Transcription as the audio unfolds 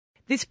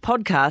This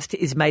podcast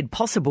is made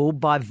possible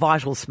by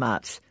Vital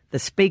Smarts, the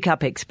Speak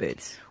Up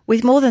experts.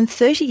 With more than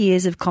 30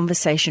 years of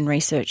conversation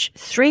research,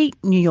 3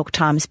 New York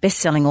Times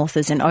best-selling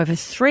authors and over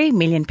 3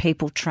 million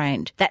people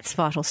trained. That's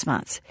Vital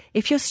Smarts.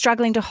 If you're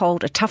struggling to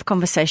hold a tough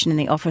conversation in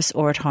the office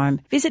or at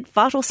home, visit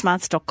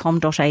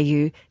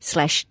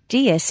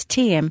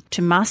vitalsmarts.com.au/DSTM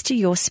to master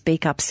your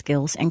Speak Up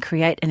skills and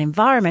create an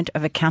environment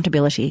of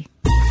accountability.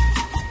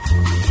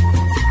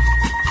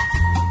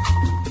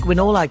 When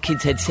all our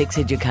kids had sex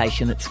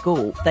education at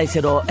school, they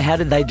said, "Oh, how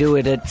did they do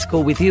it at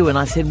school with you?" And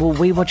I said, "Well,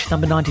 we watched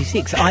Number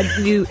 96. I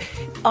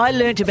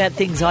learnt about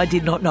things I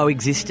did not know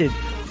existed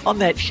on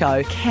that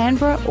show."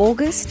 Canberra,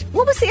 August.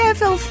 What was the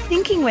AFL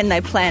thinking when they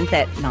planned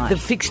that night? The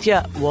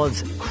fixture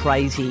was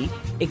crazy,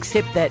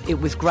 except that it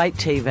was great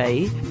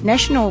TV.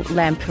 National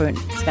Lampoon's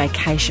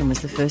Vacation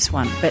was the first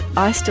one, but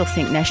I still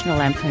think National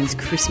Lampoon's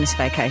Christmas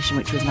Vacation,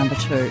 which was number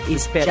 2,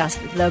 is just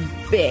the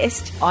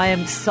best. I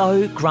am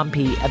so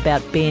grumpy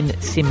about Ben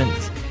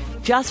Simmons.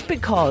 Just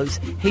because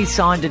he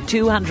signed a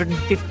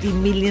 $250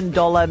 million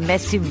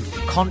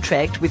massive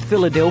contract with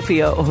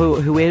Philadelphia or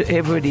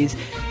whoever it is,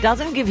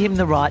 doesn't give him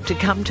the right to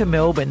come to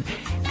Melbourne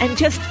and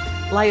just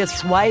lay a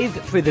swathe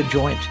through the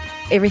joint.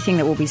 Everything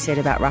that will be said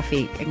about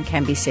Ruffy and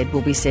can be said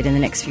will be said in the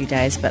next few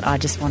days, but I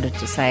just wanted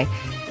to say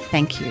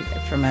thank you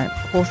from a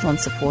Hawthorn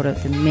supporter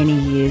for many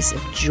years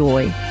of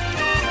joy.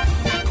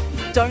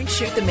 Don't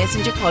Shoot the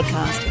Messenger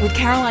podcast with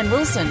Caroline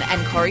Wilson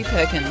and Corey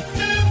Perkin.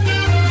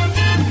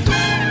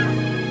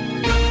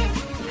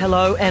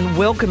 Hello and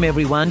welcome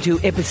everyone to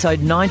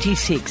episode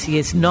 96,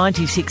 yes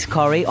 96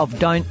 Corey, of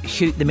Don't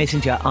Shoot the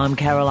Messenger. I'm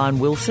Caroline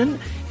Wilson,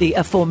 the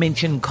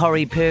aforementioned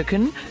Corey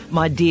Perkin,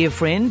 my dear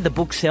friend, the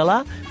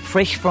bookseller,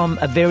 fresh from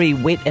a very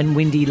wet and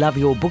windy Love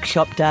Your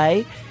Bookshop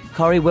day.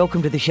 Corey,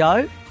 welcome to the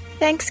show.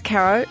 Thanks,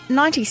 Caro.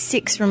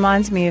 96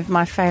 reminds me of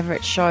my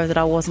favourite show that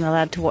I wasn't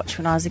allowed to watch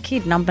when I was a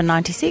kid, Number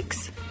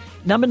 96.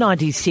 Number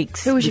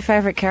 96. Who was your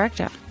favourite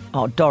character?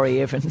 Oh, Dorrie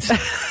Evans.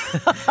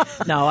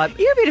 No,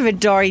 you're a bit of a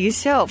Dorrie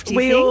yourself, do you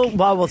think?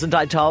 Why wasn't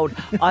I told?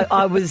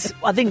 I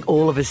think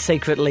all of us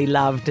secretly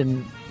loved,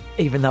 and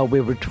even though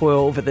we were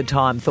 12 at the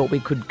time, thought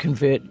we could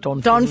convert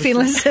Don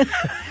Finlayson.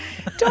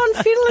 Don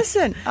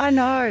Finlayson, I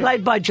know.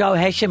 Played by Joe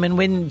Hasham, and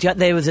when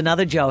there was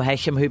another Joe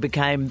Hasham who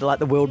became like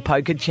the world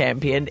poker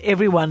champion,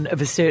 everyone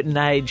of a certain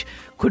age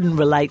couldn't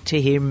relate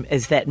to him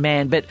as that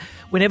man. But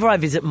whenever I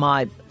visit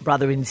my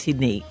brother in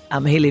Sydney,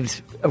 he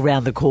lives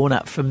around the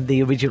corner from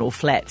the original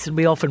flats, and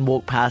we often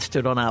walk past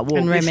it on our walk.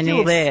 And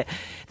reminisce.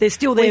 They're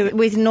still there.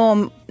 With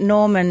Norm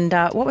and,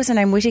 what was her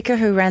name, Whittaker,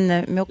 who ran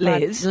the milk bar?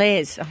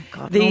 Les. Oh,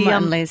 God, Norma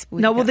and Les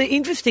Whittaker. No, well, the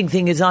interesting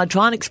thing is I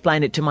try and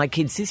explain it to my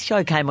kids. This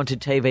show came onto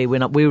TV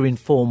when we were in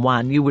Form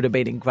 1. You would have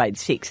been in Grade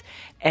 6.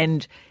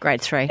 And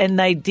Grade 3. And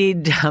they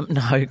did,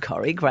 no,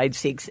 Corey, Grade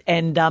 6.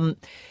 And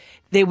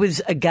there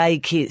was a gay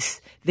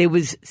kiss. There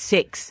was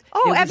sex.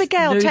 Oh,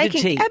 Abigail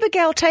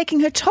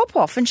taking her top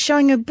off and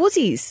showing her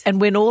buzzies.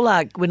 And when all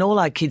our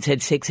kids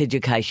had sex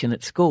education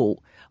at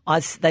school,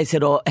 they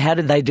said, "Oh, how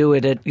did they do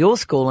it at your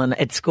school and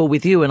at school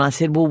with you?" And I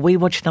said, "Well, we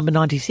watched Number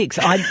 96."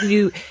 I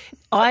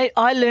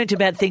learnt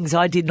about things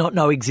I did not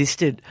know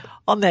existed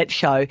on that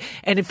show.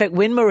 And in fact,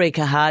 when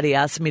Marika Hardy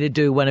asked me to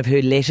do one of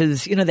her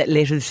letters, you know that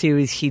letters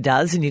series she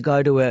does, and you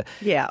go to a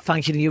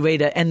function and you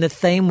read it, and the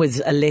theme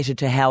was a letter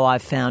to how I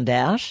found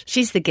out.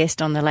 She's the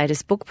guest on the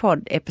latest Book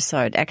Pod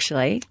episode,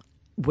 actually.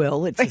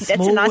 Well, it's a That's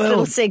small a nice world.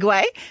 little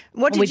segue.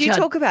 What did you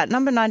talk about?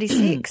 Number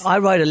 96. I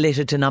wrote a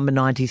letter to Number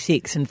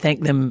 96 and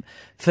thanked them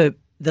for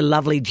the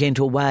lovely,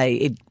 gentle way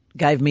it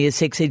gave me a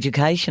sex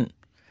education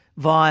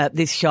via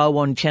this show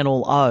on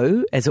Channel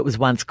O, as it was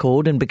once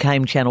called, and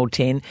became Channel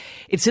 10.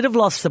 It sort of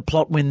lost the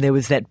plot when there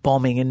was that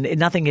bombing, and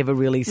nothing ever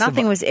really survived.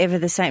 Nothing was ever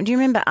the same. Do you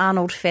remember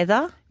Arnold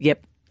Feather?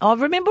 Yep. I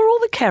remember all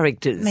the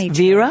characters. Me too.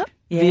 Vera,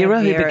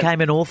 Yeah, who became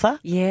an author.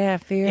 Yeah,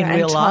 Vera. In and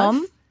real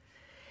Tom. life.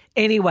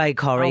 Anyway,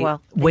 Corey,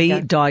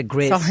 we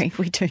digress. Sorry,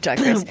 we do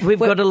digress. We've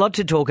got a lot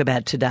to talk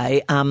about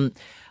today.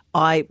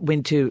 I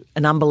went to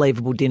an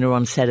unbelievable dinner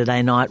on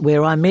Saturday night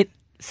where I met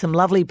some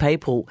lovely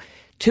people,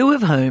 2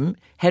 of whom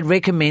had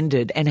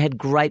recommended and had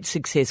great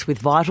success with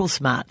Vital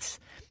Smarts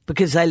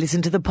because they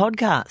listened to the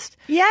podcast.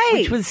 Yay!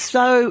 Which was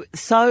so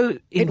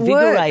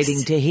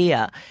invigorating to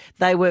hear.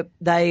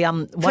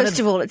 First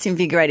of all, it's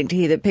invigorating to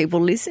hear that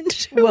people listen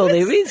to Well, us.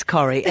 there is,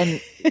 Corey. And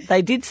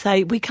they did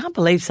say, "We can't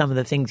believe some of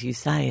the things you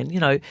say."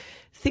 And,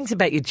 things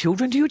about your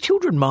children. Do your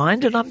children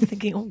mind? And I'm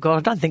thinking, oh, God,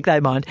 I don't think they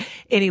mind.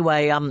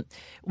 Anyway,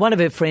 one of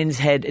her friends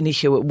had an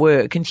issue at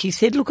work and she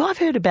said, "Look, I've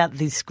heard about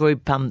this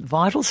group,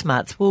 Vital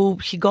Smarts." Well,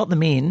 she got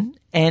them in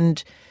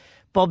and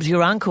Bob's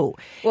your uncle.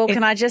 Well,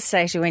 can I just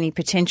say to any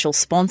potential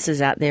sponsors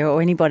out there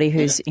or anybody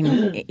who's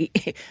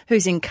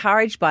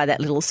encouraged by that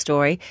little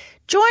story,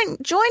 join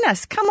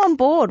us. Come on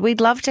board.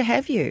 We'd love to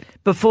have you.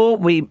 Before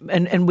we've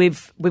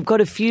got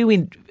a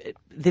few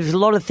there's a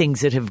lot of things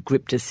that have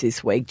gripped us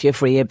this week.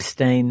 Jeffrey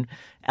Epstein,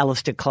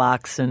 Alistair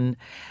Clarkson,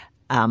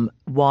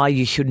 why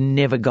you should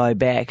never go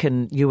back.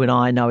 And you and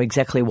I know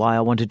exactly why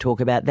I want to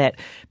talk about that.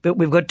 But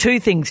we've got 2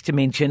 things to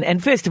mention.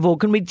 And first of all,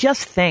 can we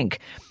just thank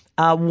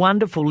a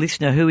wonderful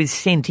listener who has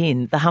sent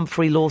in the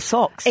Humphrey Law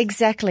socks.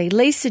 Exactly.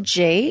 Lisa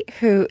G,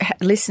 who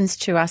listens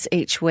to us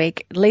each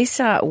week.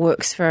 Lisa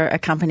works for a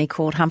company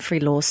called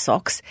Humphrey Law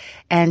Socks,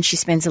 and she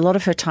spends a lot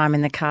of her time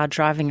in the car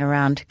driving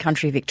around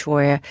country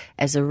Victoria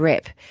as a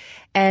rep.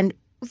 And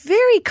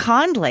very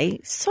kindly,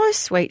 so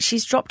sweet,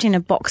 she's dropped in a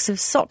box of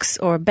socks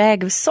or a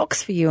bag of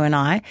socks for you and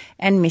I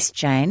and Miss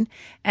Jane.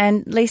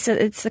 And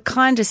Lisa, it's the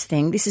kindest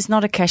thing. This is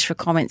not a cash for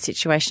comment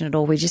situation at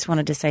all. We just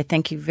wanted to say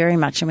thank you very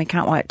much, and we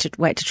can't wait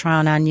to try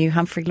on our new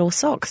Humphrey Law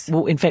socks.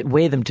 Well, in fact,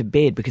 wear them to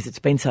bed because it's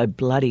been so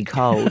bloody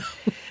cold.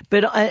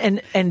 But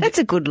and that's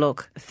a good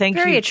look. Thank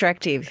you. Very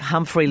attractive.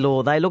 Humphrey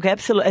Law. They look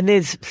absolute. And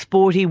there's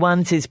sporty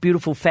ones, there's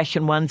beautiful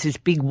fashion ones, there's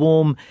big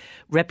warm,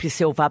 wrap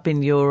yourself up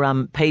in your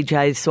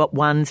PJs swap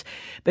ones.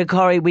 But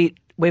Corrie,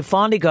 we're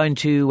finally going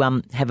to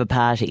have a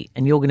party,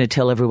 and you're going to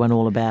tell everyone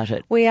all about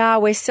it. We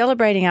are. We're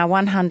celebrating our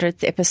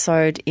 100th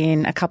episode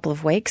in a couple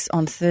of weeks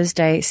on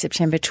Thursday,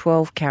 September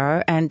 12,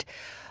 Caro. And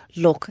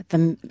look,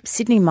 the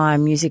Sydney Myer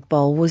Music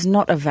Bowl was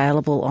not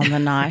available on the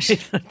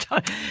night.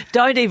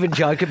 Don't even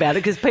joke about it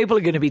because people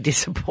are going to be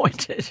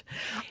disappointed.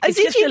 As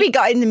if you'd be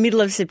going in the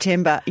middle of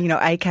September,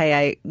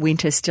 a.k.a.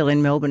 winter still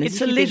in Melbourne.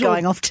 It's a little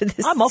going off to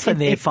the. I'm often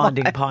there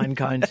finding pine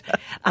cones.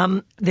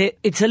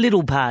 It's a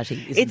little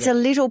party. It's a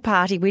little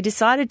party. We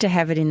decided to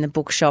have it in the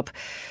bookshop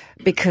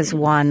because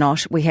why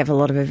not? We have a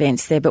lot of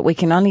events there, but we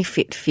can only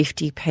fit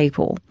 50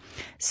 people.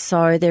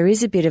 So there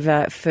is a bit of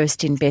a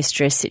first in best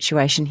dress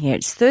situation here.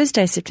 It's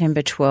Thursday,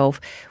 September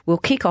 12. We'll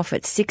kick off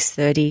at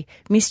 6:30.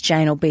 Miss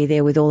Jane will be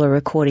there with all her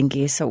recording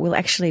gear, so it will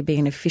actually be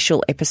an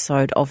official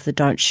episode of the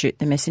Don't Shoot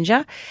the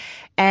Messenger.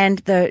 And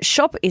the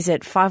shop is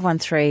at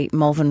 513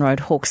 Malvern Road,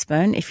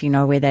 Hawkesbury, if you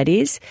know where that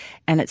is.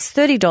 And it's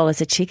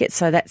 $30 a ticket,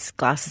 so that's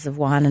glasses of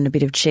wine and a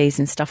bit of cheese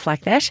and stuff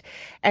like that.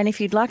 And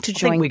if you'd like to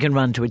join... I think we can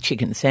run to a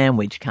chicken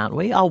sandwich, can't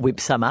we? I'll whip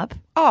some up.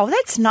 Oh,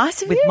 that's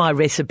nice of you. With my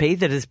recipe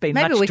that has been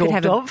much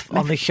talked of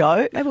on the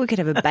show. Maybe we could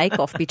have a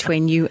bake-off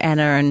between you,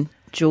 Anna, and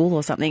Jewel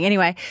or something.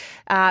 Anyway,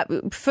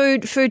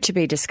 food to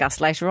be discussed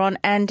later on.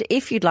 And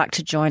if you'd like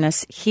to join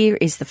us, here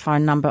is the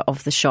phone number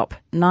of the shop,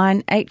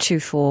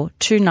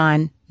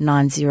 9824-2990,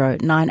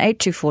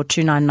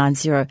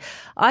 9824-2990.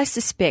 I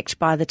suspect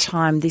by the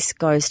time this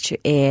goes to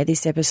air,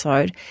 this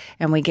episode,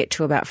 and we get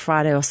to about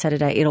Friday or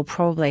Saturday, it'll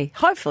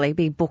hopefully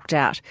be booked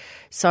out.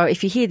 So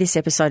if you hear this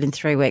episode in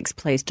 3 weeks,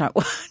 please don't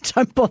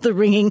bother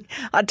ringing.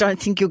 I don't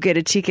think you'll get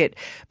a ticket.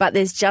 But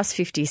there's just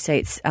 50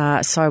 seats,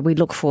 so we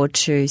look forward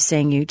to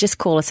seeing you. Just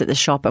call us at the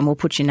shop and we'll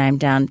put your name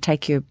down,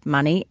 take your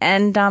money,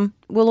 and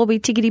we'll all be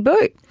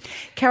tickety-boo.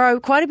 Caro,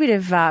 quite a bit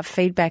of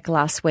feedback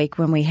last week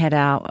when we had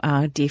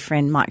our dear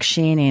friend Mike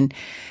Sheehan in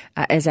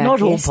as our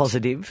guest. Not all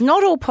positive.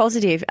 Not all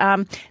positive.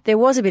 There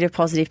was a bit of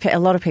positive. A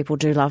lot of people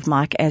do love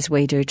Mike, as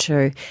we do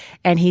too.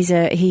 And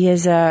he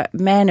is a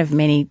man of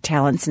many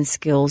talents and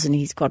skills, and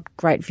he's got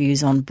great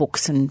views on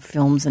books and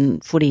films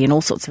and footy and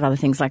all sorts of other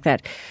things like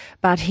that.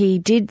 But he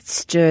did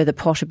stir the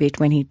pot a bit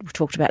when he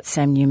talked about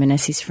Sam Newman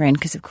as his friend,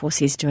 because of course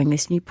he's doing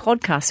this new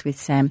podcast with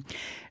Sam.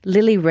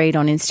 Lily Reid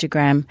on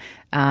Instagram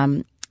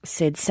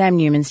said Sam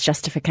Newman's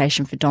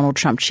justification for Donald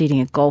Trump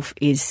cheating at golf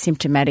is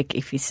symptomatic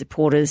of his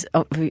supporters.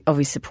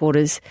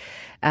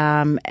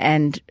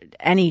 And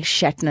Annie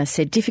Shatner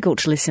said, difficult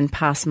to listen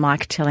past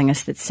Mike telling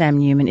us that Sam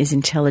Newman is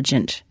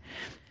intelligent.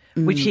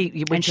 Which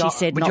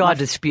I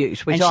dispute.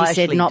 She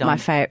said not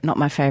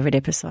my favourite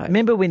episode.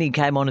 Remember when he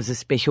came on as a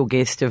special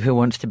guest of Who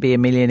Wants to Be a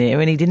Millionaire,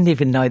 and he didn't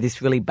even know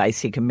this really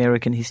basic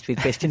American history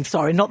question.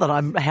 Sorry, not that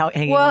I'm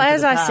hanging on to the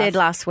as I past. said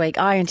last week,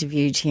 I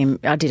interviewed him.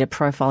 I did a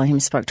profile on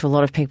him, spoke to a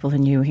lot of people who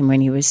knew him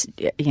when he was,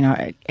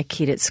 a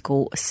kid at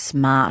school.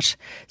 Smart.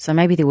 So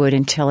maybe the word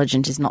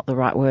intelligent is not the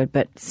right word,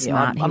 but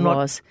smart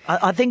was.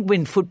 I think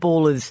when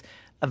footballers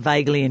are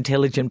vaguely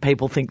intelligent,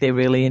 people think they're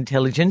really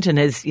intelligent. And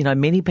as,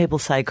 many people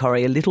say,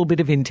 Corrie, a little bit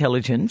of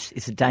intelligence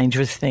is a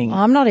dangerous thing.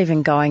 I'm not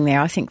even going there.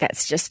 I think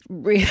that's just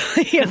really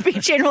a big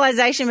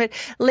generalisation. But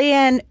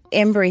Leanne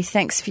Embry,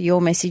 thanks for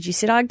your message. You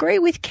said, I agree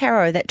with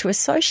Caro that to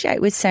associate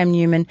with Sam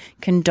Newman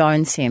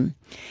condones him.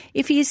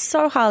 If he is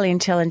so highly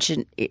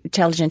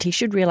intelligent, he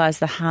should realise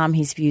the harm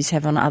his views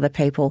have on other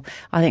people.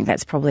 I think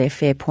that's probably a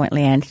fair point,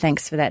 Leanne.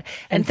 Thanks for that.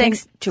 And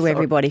thanks to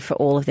everybody for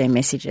all of their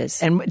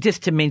messages. And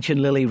just to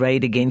mention Lily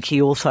Reid again,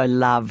 she also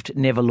loved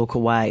Never Look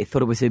Away,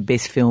 thought it was her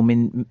best film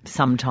in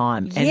some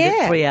time. And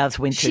the 3 hours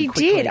went too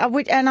quickly. She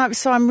did.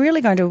 So I'm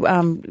really going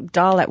to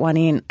dial that one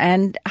in.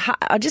 And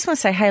I just want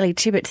to say, Hayley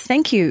Tibbett,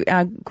 thank you.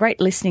 Great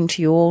listening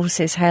to you all,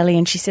 says Hayley.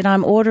 And she said,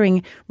 I'm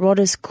ordering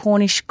Rodda's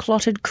Cornish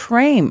clotted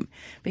cream,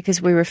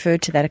 because we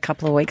referred to that a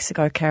couple of weeks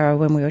ago, Caro,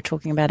 when we were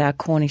talking about our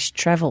Cornish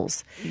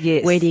travels.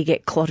 Yes. Where do you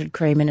get clotted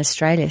cream in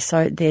Australia?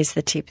 So there's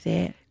the tip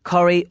there.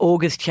 Corrie,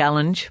 August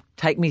challenge.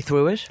 Take me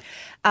through it.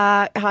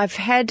 I've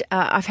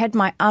had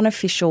my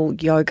unofficial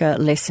yoga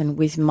lesson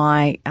with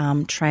my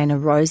trainer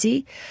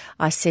Rosie.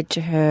 I said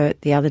to her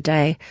the other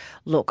day,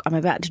 look, I'm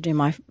about to do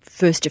my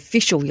first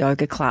official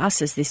yoga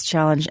class as this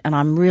challenge, and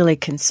I'm really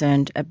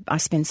concerned. I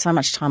spend so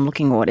much time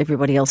looking at what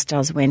everybody else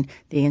does when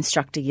the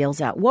instructor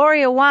yells out,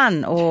 Warrior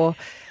 1, or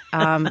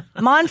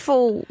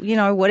mindful,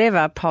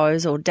 whatever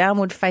pose or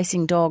downward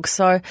facing dog.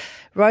 So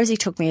Rosie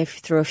took me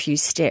through a few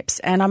steps,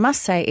 and I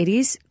must say it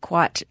is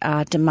quite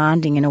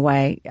demanding in a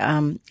way.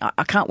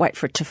 I can't wait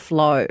for it to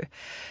flow.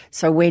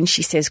 So when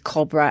she says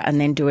cobra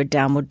and then do a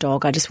downward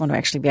dog, I just want to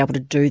actually be able to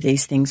do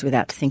these things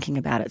without thinking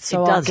about it.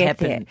 So it does I'll get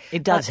happen. there.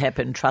 It does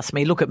happen. Trust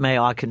me. Look at me.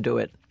 I can do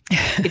it.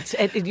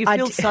 You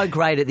feel so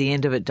great at the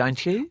end of it,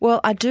 don't you?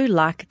 Well, I do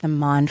like the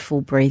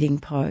mindful breathing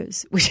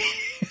pose,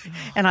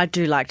 and I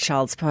do like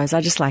child's pose. I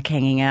just like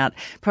hanging out.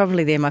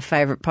 Probably they're my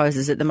favourite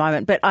poses at the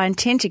moment, but I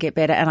intend to get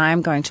better, and I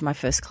am going to my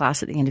first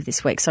class at the end of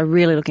this week, so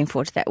really looking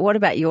forward to that. What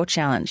about your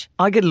challenge?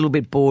 I get a little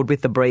bit bored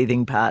with the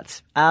breathing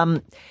parts.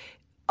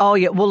 Oh,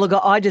 yeah. Well, look,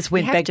 I just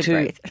went back to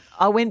breathe.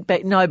 I went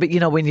back. No, but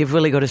when you've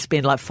really got to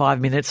spend like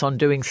 5 minutes on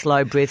doing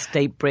slow breaths,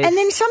 deep breaths. And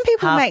then some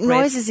people half make breath.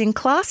 noises in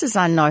classes,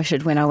 I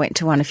noted when I went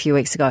to one a few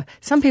weeks ago.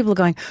 Some people are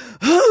going,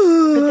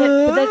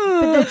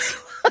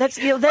 That's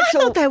I all.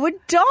 thought they were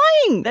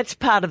dying. That's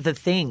part of the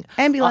thing.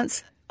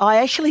 Ambulance.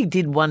 I actually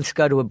did once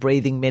go to a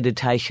breathing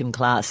meditation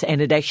class,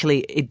 and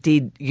it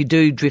did. You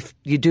do drift.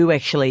 You do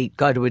actually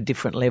go to a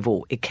different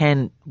level. It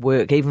can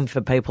work even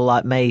for people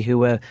like me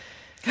who are.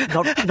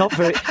 Not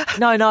very.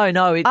 No.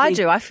 I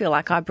do. I feel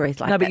like I breathe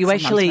like that. No, but you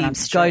sometimes actually when I'm go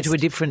stressed. to a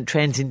different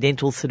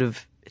transcendental sort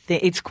of thing.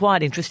 It's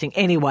quite interesting.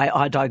 Anyway,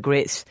 I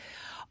digress.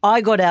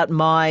 I got out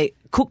my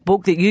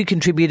cookbook that you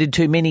contributed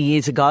to many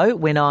years ago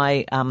when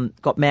I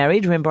got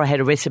married. Remember, I had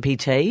a recipe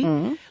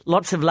tea.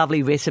 Lots of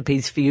lovely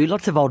recipes for you.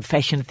 Lots of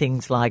old-fashioned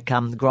things like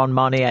Grand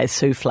Marnier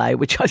souffle,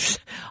 which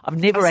I've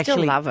never I still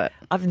actually love it.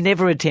 I've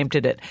never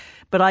attempted it.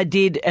 But I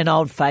did an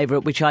old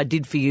favourite, which I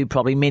did for you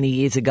probably many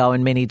years ago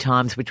and many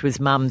times, which was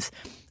Mum's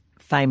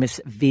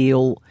famous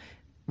veal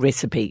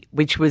recipe,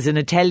 which was an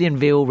Italian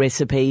veal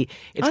recipe.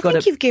 I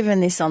think you've given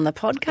this on the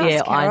podcast,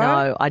 Yeah, I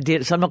Caro. know. I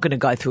did. So I'm not going to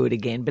go through it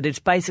again, but it's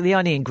basically the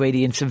only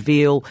ingredients of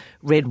veal,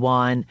 red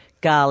wine,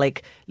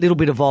 garlic, little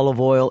bit of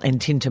olive oil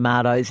and tin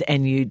tomatoes,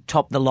 and you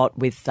top the lot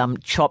with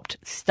chopped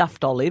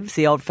stuffed olives,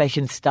 the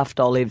old-fashioned stuffed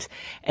olives,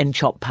 and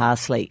chopped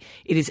parsley.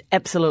 It is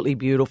absolutely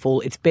beautiful.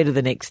 It's better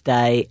the next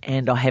day,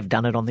 and I have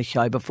done it on the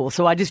show before.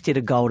 So I just did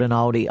a golden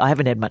oldie. I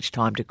haven't had much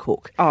time to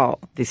cook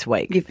this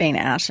week. You've been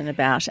out and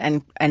about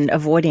and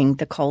avoiding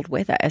the cold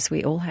weather, as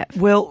we all have.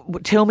 Well,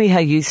 tell me how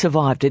you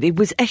survived it. It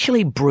was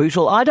actually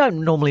brutal. I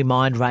don't normally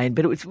mind rain,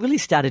 but it was really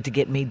started to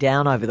get me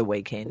down over the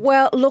weekend.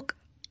 Well, look,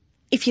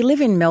 if you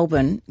live in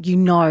Melbourne, you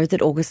know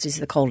that August is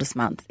the coldest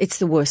month. It's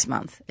the worst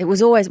month. It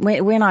was always,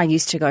 when I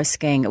used to go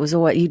skiing, it was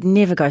always, you'd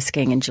never go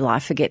skiing in July.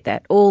 Forget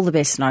that. All the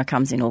best snow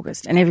comes in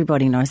August, and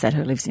everybody knows that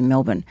who lives in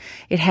Melbourne.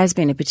 It has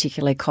been a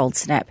particularly cold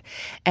snap,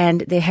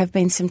 and there have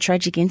been some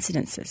tragic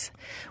incidences.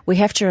 We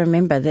have to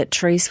remember that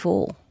trees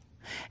fall,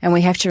 and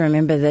we have to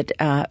remember that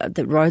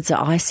that roads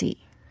are icy.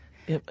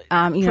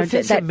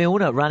 Professor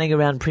Milner running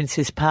around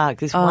Princess Park,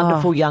 this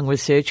wonderful young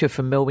researcher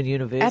from Melbourne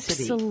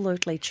University.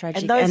 Absolutely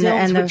tragic. And those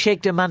elms were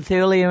checked a month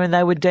earlier and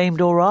they were deemed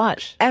all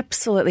right.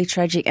 Absolutely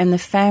tragic. And the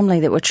family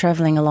that were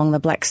travelling along the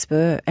Black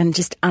Spur, and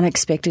just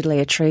unexpectedly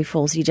a tree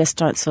falls, you just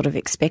don't sort of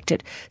expect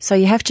it. So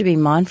you have to be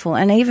mindful.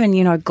 And even,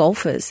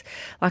 golfers,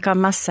 like I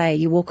must say,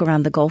 you walk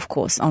around the golf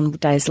course on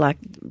days like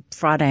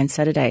Friday and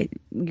Saturday,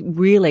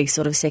 really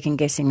sort of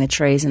second-guessing the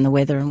trees and the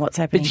weather and what's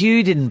happening. But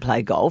you didn't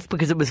play golf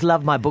because it was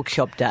Love My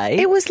Bookshop Day.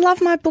 It was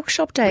Love My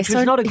Bookshop Day. Which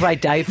was not a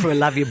great day for a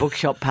Love Your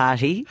Bookshop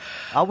party.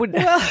 I would.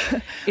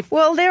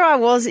 Well, there I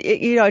was,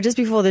 just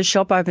before the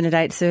shop opened at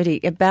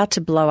 8:30, about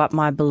to blow up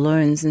my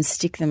balloons and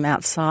stick them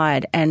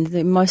outside, and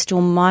the most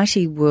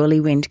almighty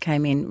whirlwind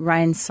came in,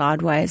 rain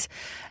sideways,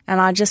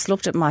 and I just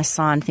looked at my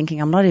sign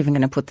thinking, I'm not even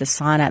going to put the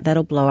sign out,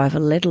 that'll blow over,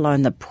 let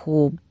alone the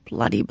poor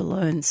bloody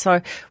balloons.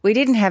 So we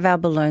didn't have our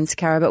balloons,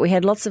 Cara, but we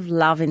had lots of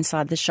love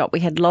inside the shop. We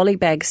had lolly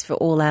bags for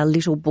all our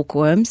little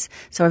bookworms.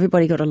 So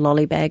everybody got a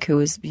lolly bag who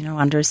was,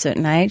 under a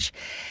certain age.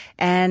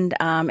 And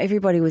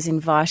everybody was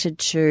invited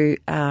to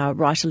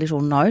write a little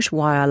note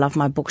why I love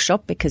my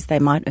bookshop, because they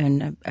might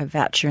earn a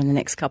voucher in the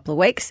next couple of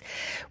weeks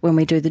when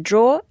we do the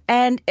draw.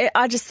 And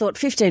I just thought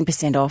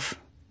 15% off.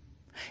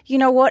 You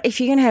know what?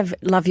 If you're going to have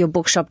Love Your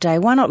Bookshop Day,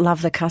 why not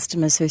love the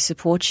customers who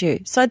support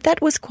you? So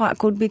that was quite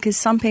good, because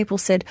some people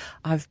said,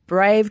 I've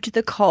braved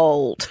the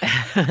cold.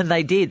 And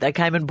they did. They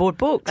came and bought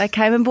books. They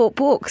came and bought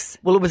books.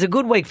 Well, it was a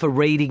good week for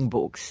reading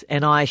books,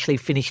 and I actually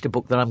finished a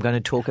book that I'm going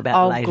to talk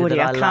about later. Goody,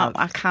 that I love.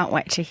 I can't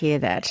wait to hear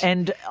that.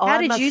 And how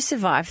did you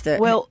survive the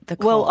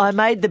cold? Well, I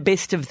made the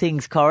best of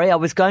things, Corrie. I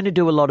was going to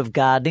do a lot of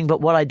gardening,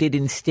 but what I did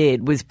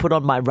instead was put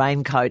on my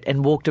raincoat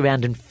and walked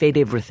around and fed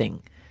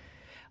everything.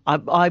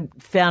 I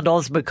found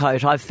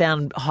Osmocote, I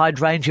found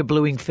hydrangea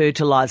bluing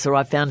fertiliser,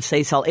 I found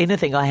sea salt,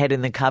 anything I had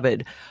in the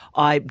cupboard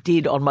I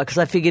did because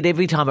I figured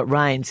every time it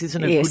rains,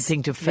 isn't it a good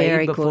thing to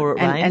feed before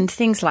it rains? And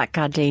things like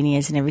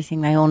gardenias and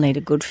everything, they all need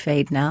a good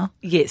feed now.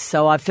 Yes,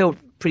 so I felt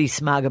pretty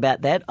smug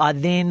about that. I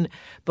then,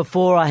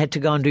 before I had to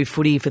go and do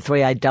footy for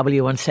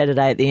 3AW on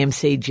Saturday at the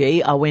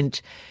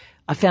MCG,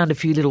 I found a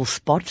few little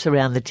spots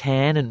around the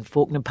Tan and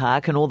Faulkner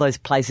Park and all those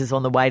places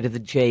on the way to the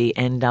G,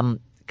 and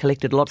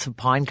collected lots of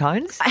pine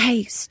cones.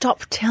 Hey,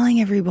 stop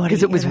telling everybody.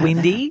 Because it was about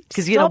windy.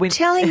 that. Stop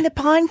telling the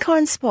pine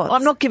cone spots.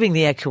 I'm not giving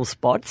the actual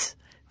spots.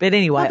 But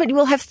anyway. No, but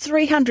we'll have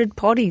 300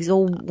 potties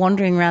all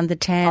wandering around the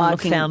town. I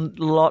found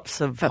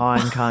lots of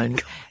pine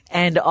cones.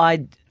 And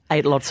I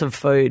ate lots of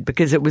food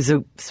because it was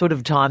a sort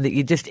of time that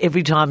you just,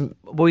 every time,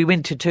 we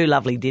went to 2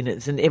 lovely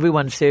dinners and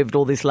everyone served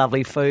all this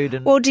lovely food.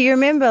 And well, do you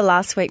remember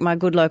last week my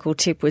good local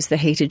tip was the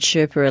heated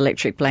Sherpa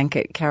electric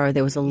blanket, Caro?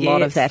 There was a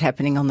lot of that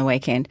happening on the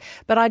weekend.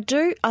 But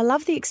I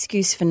love the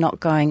excuse for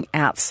not going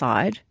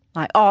outside.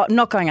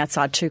 Not going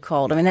outside too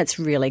cold. I mean, that's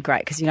really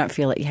great because you don't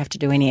feel that you have to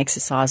do any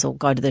exercise or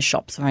go to the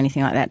shops or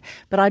anything like that.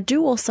 But I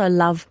do also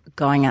love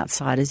going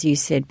outside, as you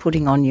said,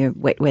 putting on your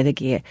wet weather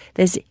gear.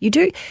 There's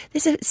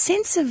a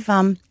sense of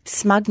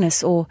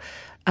smugness or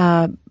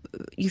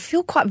you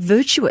feel quite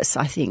virtuous,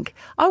 I think.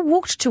 I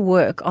walked to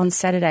work on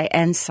Saturday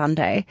and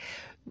Sunday,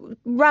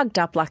 rugged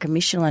up like a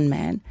Michelin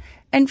man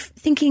and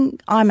thinking,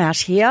 I'm out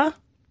here.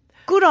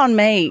 Good on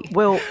me.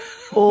 Well,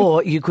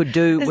 or you could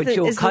do what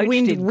your coach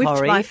did,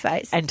 Corey, my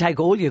face, and take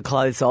all your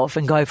clothes off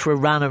and go for a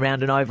run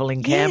around an oval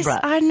in Canberra.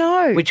 Yes, I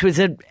know. Which was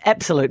an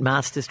absolute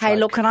masterstroke. Hey,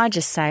 look, can I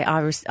just say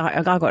I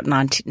got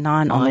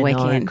 99 on the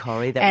weekend. I know,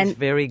 Corey, that was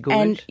very good.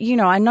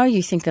 And, I know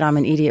you think that I'm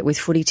an idiot with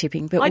footy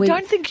tipping. But I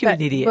don't think you're an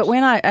idiot. But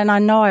I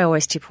know I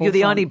always tip Hawthorn. You're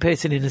the only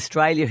person in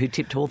Australia who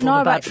tipped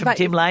Hawthorn apart from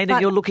Tim Lane,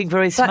 and you're looking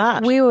very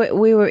smart. We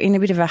were in a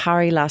bit of a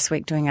hurry last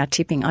week doing our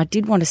tipping. I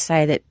did want to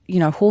say that,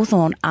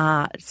 Hawthorn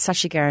are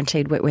such a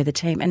guaranteed wet weather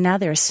team, and now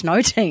they're a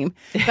snow team.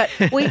 But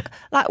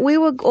we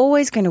were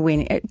always going to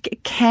win.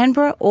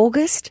 Canberra,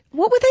 August.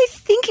 What were they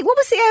thinking? What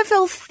was the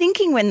AFL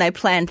thinking when they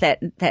planned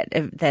that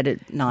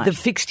night? The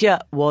fixture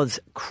was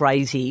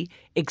crazy,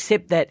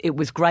 except that it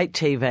was great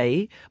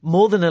TV.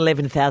 More than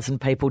 11,000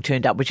 people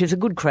turned up, which is a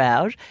good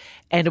crowd.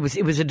 And it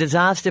was a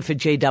disaster for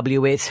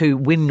GWS, who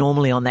win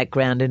normally on that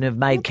ground and have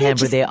made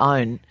Canberra their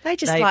own.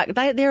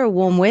 They're a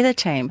warm weather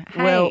team.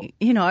 Hey,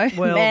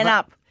 man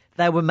up.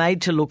 They were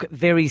made to look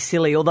very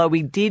silly, although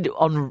we did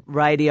on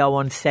radio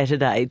on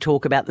Saturday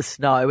talk about the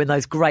snow and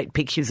those great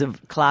pictures of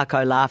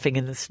Clarko laughing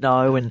in the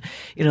snow and,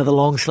 the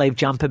long sleeve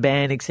jumper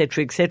band, et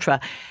cetera, et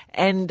cetera.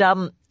 And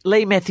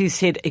Lee Matthews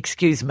said,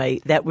 excuse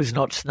me, that was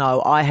not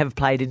snow. I have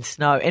played in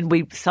snow.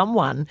 And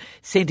someone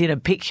sent in a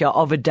picture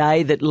of a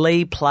day that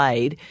Lee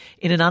played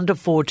in an under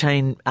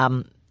 14,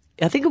 I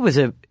think it was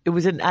an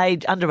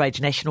underage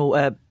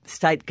national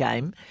state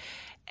game.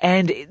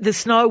 And the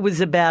snow was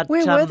about...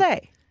 Where were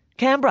they?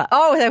 Canberra.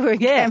 Oh, they were in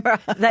Canberra.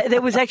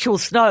 There was actual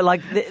snow.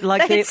 They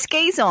had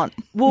skis on.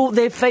 Well,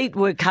 their feet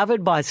were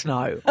covered by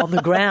snow on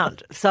the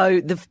ground.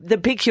 So the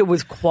picture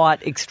was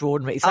quite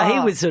extraordinary. So he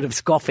was sort of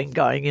scoffing,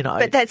 going,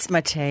 But that's my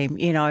team,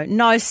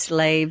 no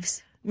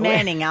sleeves.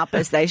 Manning up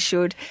as they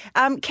should.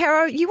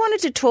 Caro, you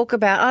wanted to talk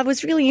about, I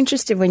was really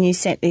interested when you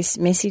sent this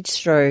message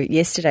through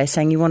yesterday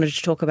saying you wanted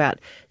to talk about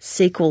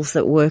sequels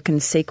that work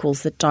and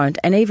sequels that don't,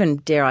 and even,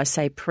 dare I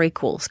say,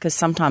 prequels, because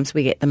sometimes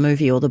we get the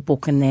movie or the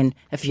book and then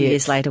a few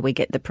years later we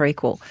get the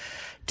prequel.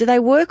 Do they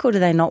work or do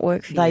they not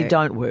work for you? They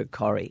don't work,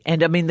 Corrie.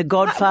 And, The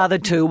Godfather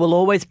 2 will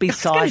always be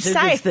cited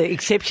as the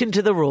exception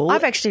to the rule.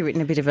 I've actually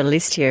written a bit of a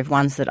list here of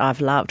ones that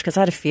I've loved because I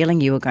had a feeling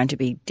you were going to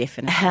be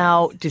definite.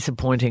 How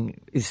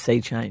disappointing is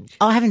Sea Change?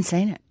 I haven't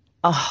seen it.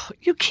 Oh,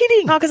 you're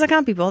kidding. No, because I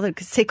can't be bothered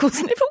because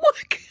sequels never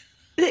work.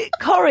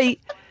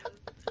 Corrie,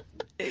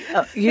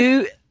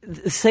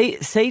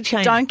 Sea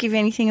Change... Don't give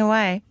anything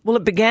away. Well,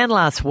 it began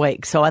last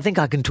week, so I think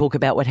I can talk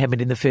about what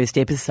happened in the first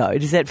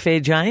episode. Is that fair,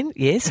 Jane?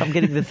 Yes, I'm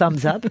getting the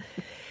thumbs up.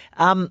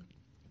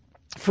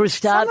 For a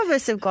start... Some of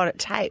us have got it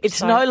taped.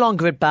 It's no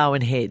longer at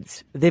Bowen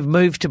Heads. They've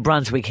moved to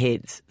Brunswick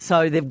Heads.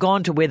 So they've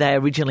gone to where they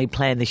originally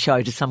planned the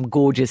show, to some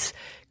gorgeous,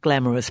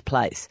 glamorous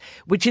place,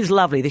 which is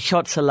lovely. The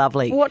shots are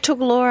lovely. What took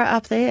Laura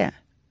up there?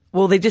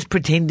 Well, they're just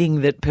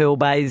pretending that Pearl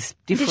Bay's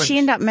different. Did she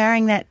end up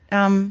marrying that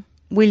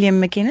William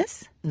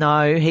McInnes?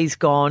 No, he's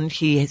gone.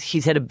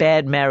 She's had a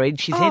bad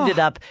marriage. She's ended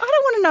up... I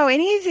don't want to know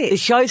any of this. The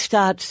show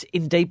starts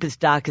in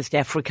deepest, darkest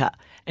Africa,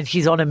 and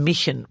she's on a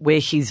mission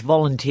where she's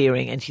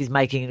volunteering and she's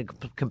making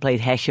a complete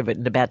hash of it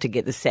and about to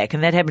get the sack.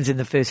 And that happens in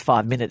the first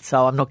 5 minutes,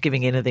 so I'm not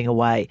giving anything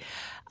away.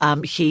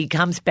 She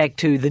comes back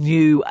to the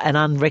new and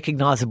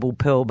unrecognisable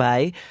Pearl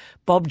Bay.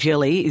 Bob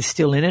Jelly is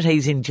still in it.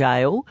 He's in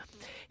jail.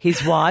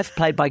 His wife,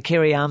 played by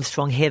Kerry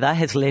Armstrong, Heather,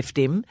 has left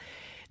him.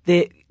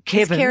 Is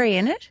Kerry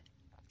in it?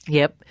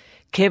 Yep.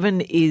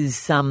 Kevin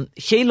is,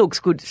 she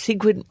looks good.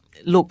 Sigrid,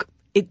 look,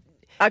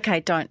 okay,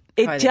 don't.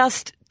 It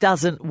just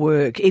doesn't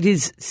work. It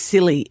is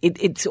silly.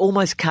 It's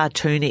almost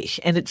cartoonish,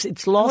 and it's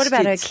lost. What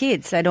about her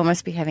kids? They'd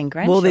almost be having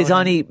grandchildren.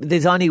 Well,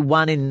 there's only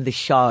one in the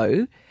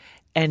show,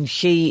 and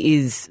she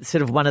is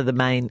sort of one of the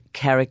main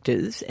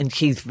characters, and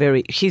she's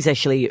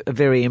actually a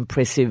very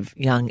impressive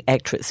young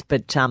actress,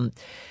 but.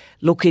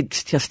 Look,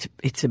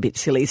 it's a bit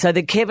silly. So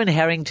the Kevin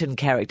Harrington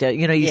character,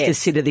 used to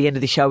sit at the end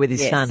of the show with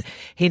his son.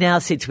 He now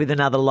sits with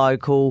another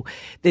local.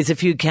 There's a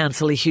few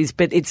council issues,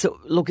 but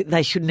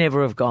they should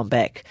never have gone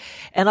back.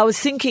 And I was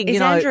thinking, Is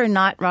Andrew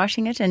Knight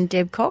writing it and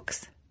Deb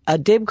Cox?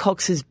 Deb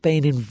Cox has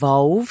been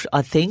involved,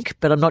 I think,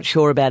 but I'm not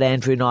sure about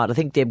Andrew Knight. I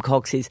think Deb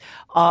Cox is.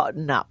 Oh,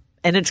 no.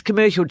 And it's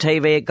commercial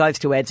TV. It goes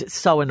to ads. It's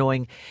so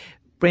annoying.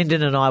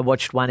 Brendan and I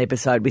watched one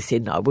episode. We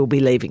said, no, we'll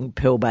be leaving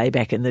Pearl Bay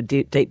back in the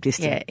deep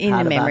distant in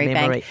part the of our memory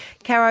memory. bank.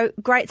 Caro,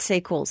 great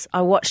sequels.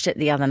 I watched it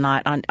the other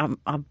night.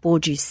 I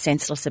bored you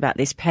senseless about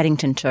this.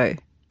 Paddington 2.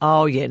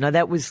 Oh, yeah. No,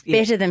 that was... Yeah.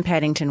 Better than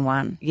Paddington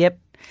 1. Yep,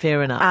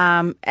 fair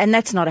enough. And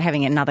that's not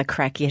having yet another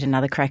crack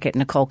at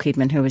Nicole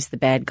Kidman, who was the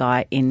bad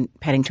guy in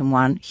Paddington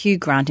 1. Hugh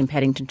Grant in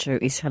Paddington 2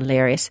 is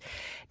hilarious.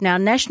 Now,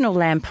 National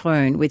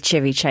Lampoon with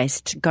Chevy Chase,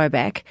 to go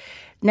back,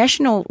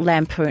 National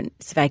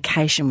Lampoon's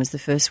Vacation was the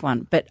first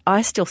one, but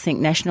I still think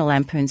National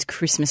Lampoon's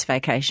Christmas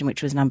Vacation,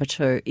 which was number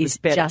 2, is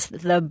just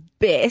the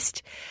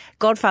best.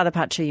 Godfather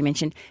Part 2 you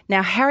mentioned.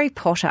 Now, Harry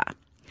Potter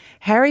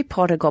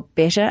got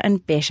better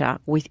and better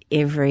with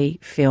every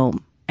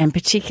film, and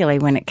particularly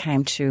when it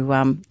came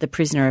to The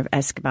Prisoner of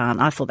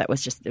Azkaban. I thought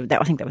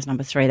I think that was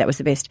number 3. That was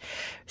the best.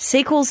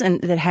 Sequels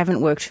that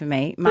haven't worked for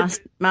me,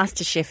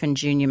 MasterChef and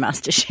Junior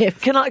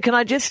MasterChef. Can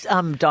I just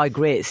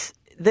digress?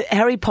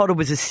 Harry Potter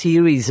was a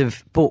series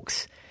of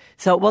books.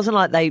 So it wasn't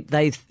like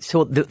they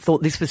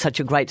thought this was such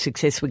a great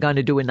success, we're going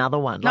to do another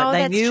one. Like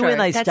they knew when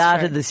they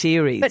started the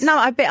series. But no,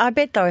 I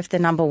bet though if the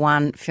number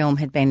 1 film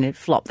had been a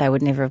flop, they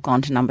would never have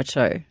gone to number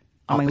 2.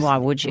 I mean, why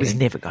would you? It was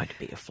never going to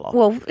be a flop.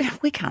 Well,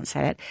 we can't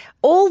say that.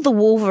 All the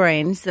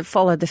Wolverines that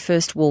followed the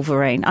first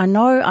Wolverine, I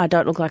know I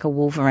don't look like a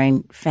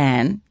Wolverine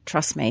fan.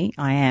 Trust me,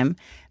 I am.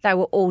 They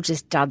were all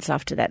just duds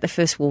after that. The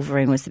first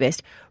Wolverine was the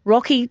best.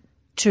 Rocky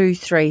 2,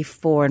 3,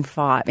 4 and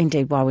 5.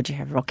 Indeed, why would you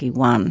have Rocky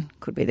 1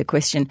 could be the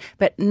question.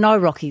 But no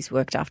Rockies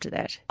worked after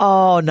that.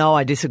 Oh, no,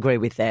 I disagree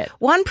with that.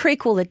 One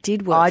prequel that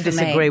did work I for me.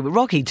 disagree.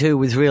 Rocky 2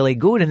 was really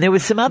good, and there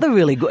was some other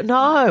really good.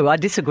 No, I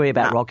disagree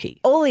about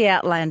Rocky. All the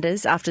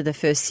Outlanders after the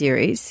first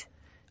series,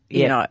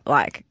 you know,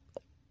 like...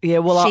 Yeah,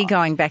 well, she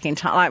going back in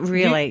time, like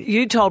really.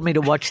 You told me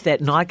to watch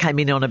that, and I came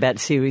in on about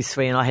Series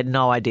 3, and I had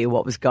no idea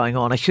what was going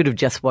on. I should have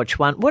just watched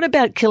 1. What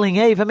about Killing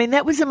Eve? I mean,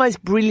 that was the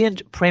most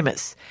brilliant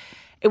premise.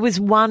 It was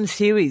one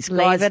series,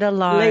 guys. Leave it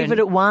alone. Leave it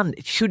at 1.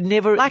 It should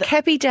never... Like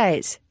Happy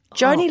Days.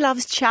 Joni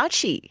loves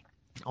Chachi.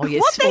 Oh,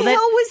 yes. What the hell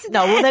was that?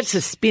 No, well, that's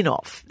a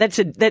spin-off. That's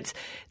a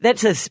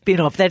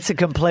spin-off. That's a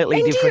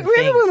completely different thing. Do you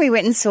remember when we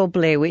went and saw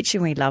Blair Witch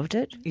and we loved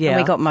it? Yeah.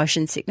 And we got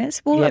motion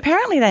sickness? Well,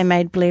 apparently they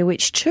made Blair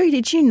Witch 2.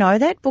 Did you know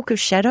that? Book of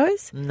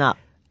Shadows? No.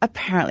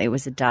 Apparently it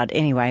was a dud.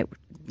 Anyway,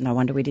 no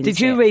wonder we didn't Did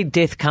see you it. read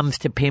Death Comes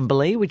to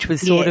Pemberley, which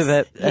was sort of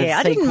a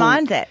I didn't sequel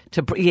mind that.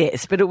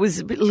 Yes, but it was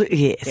a bit,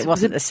 yes. It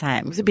wasn't the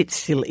same. It was a bit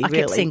silly, I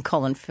really. kept seeing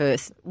Colin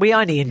Firth. We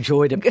only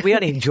enjoyed it. We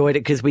only enjoyed it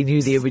because we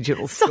knew the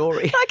original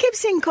story. I kept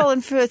seeing Colin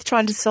Firth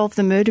trying to solve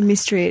the murder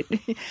mystery.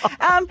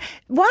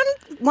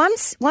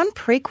 One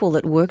prequel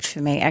that worked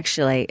for me,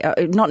 actually,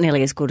 not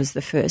nearly as good as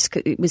the first,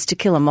 it was To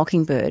Kill a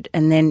Mockingbird.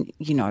 And then,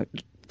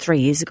 3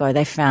 years ago,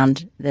 they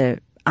found the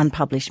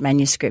unpublished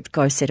manuscript,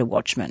 Go Set a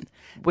Watchman.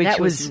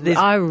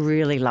 I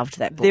really loved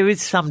that book. There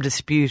is some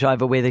dispute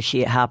over whether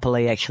Harper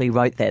Lee actually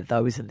wrote that,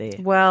 though, isn't there?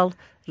 Well,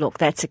 look,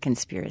 that's a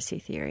conspiracy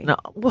theory. No.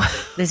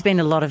 There's been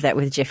a lot of that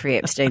with Jeffrey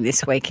Epstein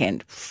this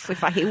weekend.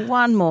 If I hear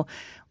one more...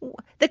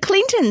 The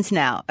Clintons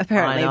now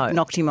apparently have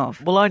knocked him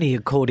off. Well, only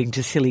according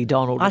to Silly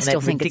Donald. I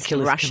still think it's the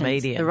Russians.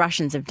 Comedian. The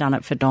Russians have done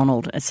it for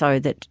Donald so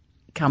that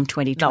come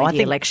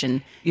 2020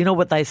 election... You know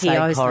what they say,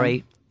 Corrie?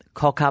 Them.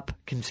 Cock up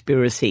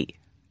conspiracy.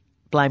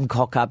 Blame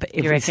cock up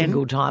every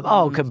single time.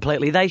 Oh,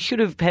 completely. They should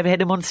have had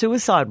him on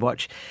suicide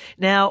watch.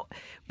 Now,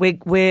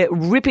 we're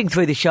ripping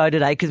through the show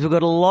today because we've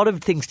got a lot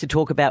of things to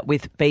talk about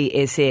with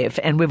BSF,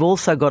 and we've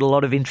also got a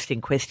lot of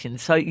interesting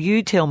questions. So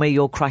you tell me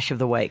your crush of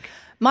the week.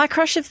 My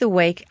crush of the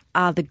week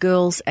are the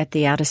girls at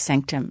the Outer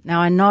Sanctum. Now,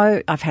 I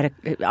know I've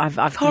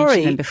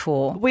mentioned them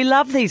before. We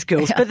love these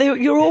girls, but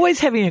you're always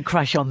having a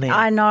crush on them.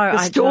 I know. You're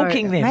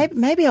stalking them.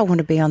 Maybe I want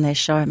to be on their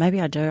show. Maybe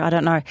I do. I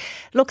don't know.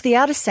 Look, the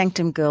Outer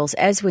Sanctum girls,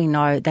 as we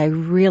know, they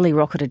really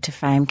rocketed to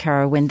fame,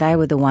 Caro, when they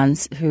were the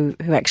ones who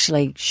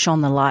actually shone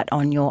the light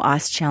on your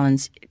Ice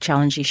Challenge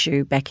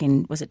issue back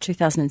in, was it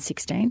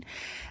 2016?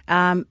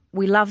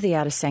 We love the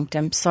Outer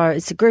Sanctum. So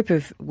it's a group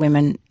of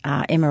women,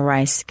 Emma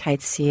Race,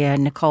 Kate Sear,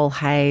 Nicole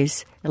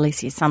Hayes,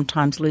 Alicia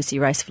sometimes, Lucy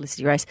Race,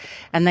 Felicity Race,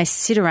 and they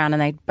sit around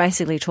and they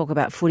basically talk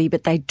about footy,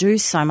 but they do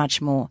so much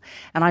more.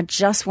 And I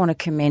just want to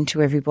commend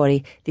to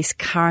everybody this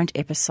current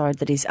episode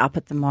that is up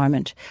at the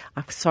moment.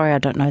 I'm sorry I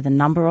don't know the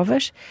number of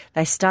it.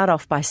 They start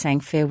off by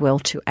saying farewell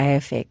to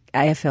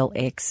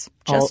AFLX.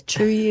 Just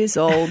 2 years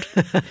old,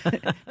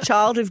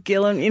 child of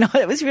Gillen.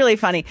 It was really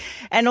funny.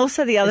 And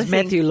also the other thing...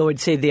 thing... Matthew Lloyd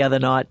said the other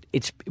night,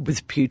 it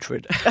was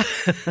putrid.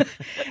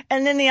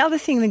 And then the other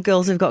thing the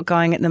girls have got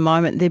going at the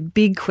moment, the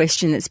big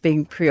question that's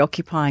been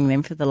preoccupying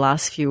them for the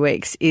last few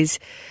weeks is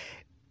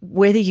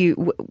whether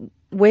you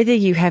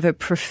have a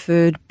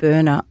preferred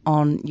burner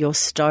on your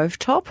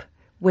stovetop,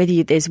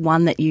 whether there's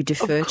one that you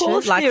defer to,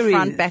 like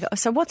front, back.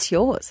 So what's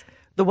yours?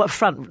 The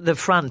front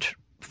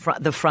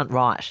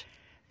right.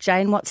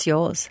 Jane, what's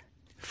yours?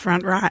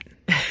 Front right.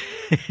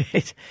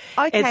 It's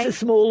a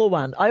smaller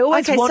one. I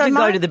always want to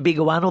go to the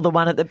bigger one or the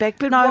one at the back,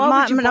 but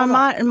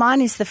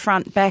mine is the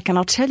front back, and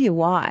I'll tell you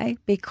why.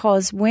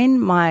 Because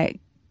when my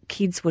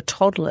kids were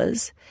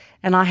toddlers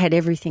and I had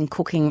everything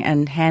cooking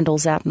and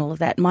handles out and all of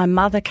that, my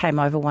mother came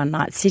over one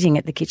night sitting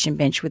at the kitchen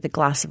bench with a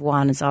glass of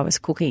wine as I was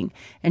cooking,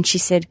 and she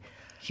said,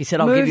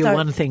 I'll give you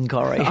one thing,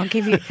 Corrie. I'll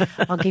give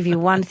you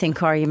one thing,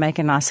 Corrie. You make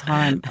a nice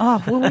home.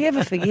 Oh, will we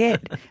ever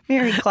forget?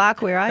 Mary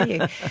Clark, where are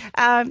you?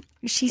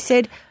 She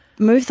said,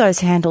 move those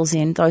handles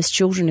in. Those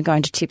children are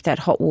going to tip that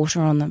hot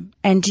water on them.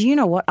 And do you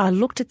know what? I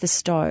looked at the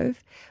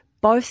stove.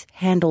 Both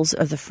handles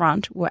of the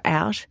front were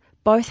out.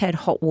 Both had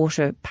hot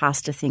water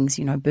pasta things,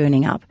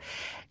 burning up.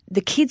 The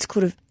kids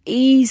could have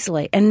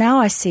easily, and now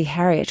I see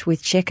Harriet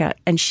with Checker,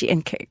 and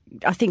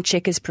I think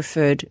Checker's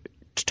preferred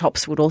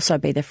tops would also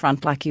be the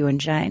front, like you and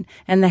Jane,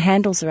 and the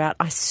handles are out.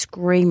 I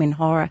scream in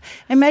horror.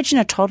 Imagine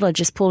a toddler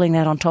just pulling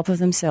that on top of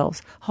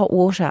themselves. Hot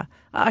water.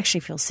 I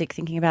actually feel sick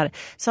thinking about it.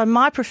 So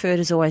my preferred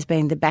has always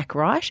been the back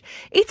right.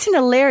 It's an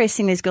hilarious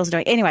thing these girls are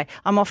doing. Anyway,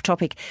 I'm off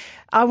topic.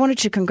 I wanted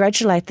to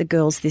congratulate the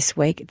girls this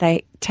week.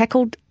 They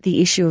tackled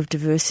the issue of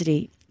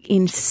diversity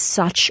in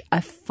such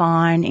a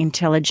fine,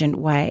 intelligent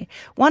way.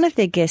 One of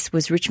their guests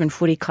was Richmond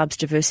Footy Club's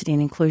Diversity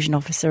and Inclusion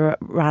Officer,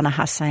 Rana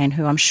Hussain,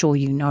 who I'm sure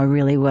you know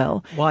really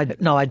well. Why?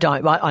 No, I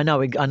don't. I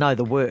know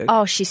the work.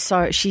 Oh, she's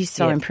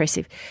so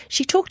impressive.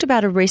 She talked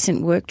about a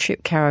recent work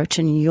trip, Caro,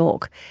 to New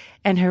York,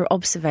 and her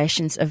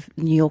observations of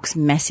New York's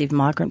massive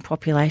migrant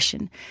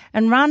population.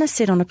 And Rana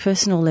said on a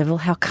personal level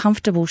how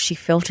comfortable she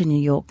felt in New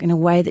York in a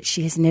way that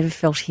she has never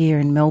felt here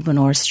in Melbourne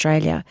or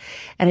Australia.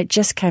 And it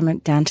just came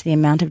down to the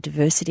amount of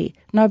diversity.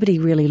 Nobody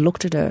really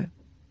looked at her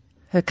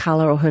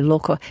colour or her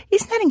look.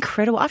 Isn't that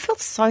incredible? I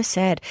felt so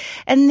sad.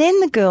 And then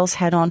the girls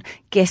had on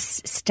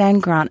guests Stan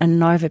Grant and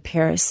Nova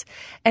Peris.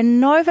 And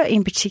Nova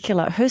in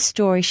particular, her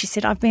story, she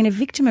said, I've been a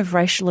victim of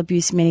racial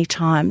abuse many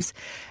times,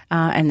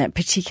 and that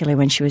particularly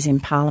when she was in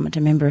Parliament,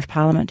 a member of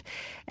Parliament.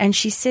 And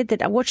she said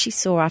that what she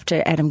saw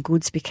after Adam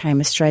Goodes became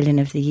Australian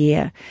of the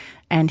Year,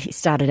 and he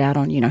started out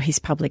on, his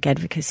public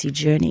advocacy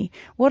journey,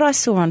 what I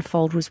saw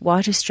unfold was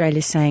white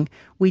Australia saying,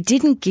 we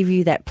didn't give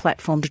you that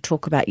platform to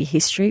talk about your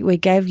history. We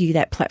gave you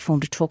that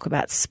platform to talk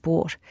about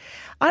sport.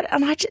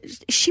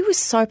 She was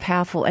so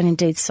powerful, and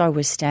indeed so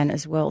was Stan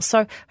as well.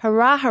 So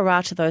hurrah,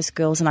 hurrah to those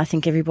girls, and I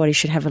think everybody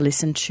should have a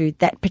listen to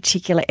that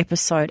particular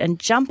episode and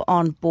jump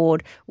on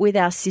board with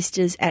our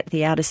sisters at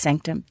the Outer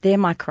Sanctum. They're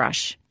my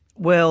crush.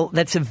 Well,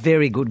 that's a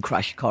very good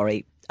crush,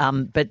 Corrie.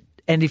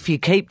 And if you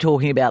keep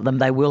talking about them,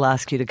 they will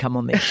ask you to come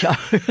on their show.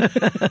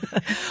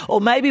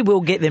 Or maybe we'll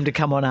get them to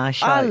come on our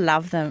show. I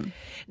love them.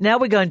 Now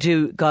we're going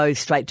to go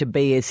straight to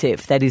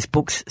BSF, that is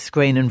Books,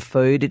 Screen and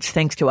Food. It's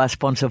thanks to our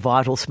sponsor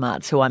Vital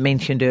Smarts, who I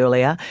mentioned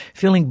earlier.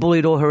 Feeling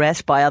bullied or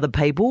harassed by other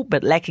people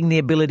but lacking the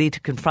ability to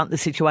confront the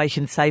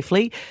situation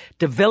safely?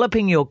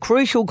 Developing your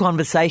crucial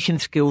conversation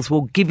skills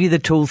will give you the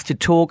tools to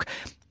talk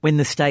when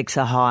the stakes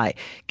are high,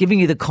 giving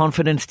you the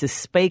confidence to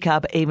speak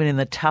up even in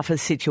the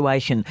toughest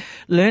situation.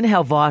 Learn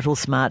how Vital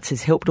Smarts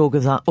has helped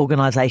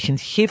organisations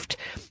shift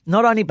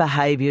not only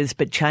behaviours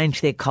but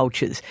change their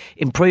cultures,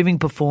 improving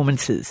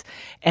performances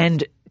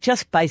and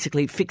just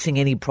basically fixing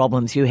any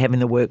problems you have in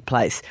the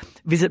workplace.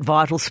 Visit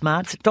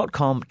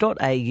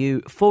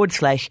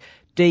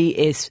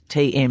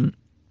vitalsmarts.com.au/DSTM.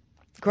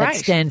 Great. That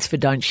stands for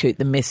Don't Shoot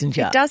the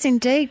Messenger. It does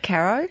indeed,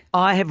 Caro.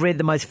 I have read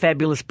the most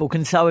fabulous book,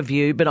 and so have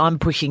you, but I'm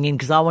pushing in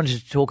because I wanted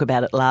to talk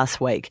about it last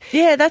week.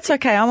 Yeah, that's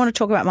okay. I want to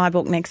talk about my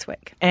book next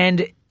week.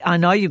 And I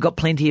know you've got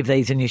plenty of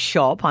these in your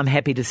shop, I'm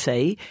happy to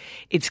see.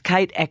 It's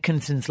Kate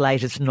Atkinson's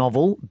latest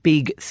novel,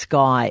 Big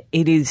Sky.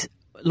 It is...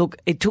 Look,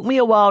 it took me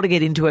a while to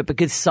get into it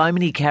because so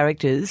many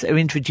characters are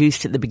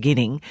introduced at the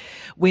beginning.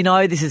 We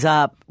know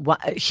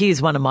she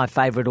is one of my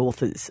favourite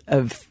authors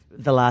of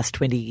the last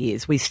 20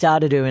 years. We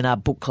started her in our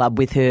book club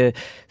with her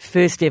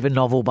first ever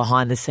novel,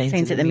 Behind the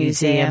Scenes at the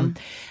Museum.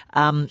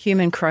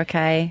 Human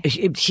Croquet.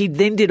 She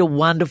then did a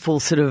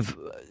wonderful sort of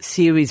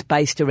series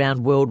based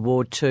around World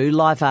War II,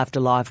 Life After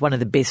Life, one of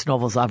the best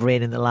novels I've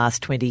read in the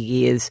last 20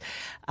 years,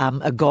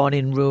 A Gone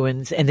in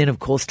Ruins, and then, of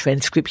course,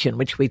 Transcription,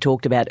 which we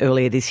talked about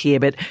earlier this year.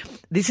 But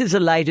this is the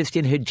latest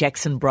in her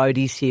Jackson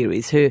Brodie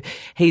series.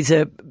 He's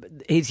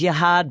your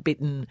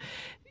hard-bitten...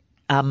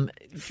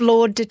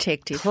 flawed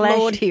detective,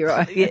 flawed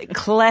hero. Yeah,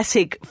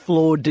 classic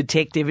flawed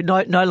detective,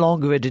 no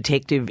longer a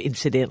detective,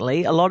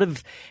 incidentally. A lot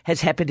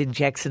has happened in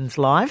Jackson's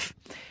life.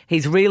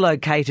 He's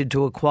relocated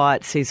to a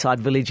quiet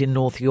seaside village in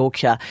North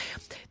Yorkshire.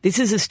 This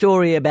is a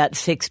story about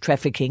sex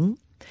trafficking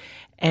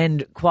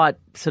and quite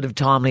sort of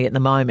timely at the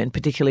moment,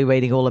 particularly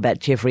reading all about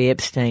Jeffrey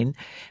Epstein.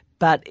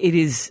 But it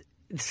is...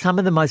 Some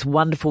of the most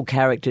wonderful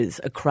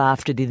characters are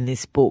crafted in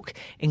this book,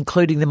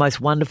 including the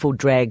most wonderful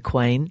drag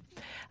queen,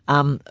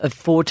 a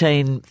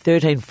 13,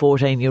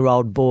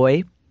 14-year-old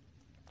boy,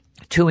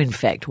 two in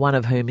fact, one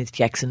of whom is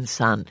Jackson's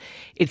son.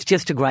 It's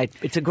a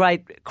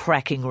great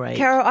cracking read.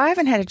 Caro, I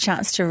haven't had a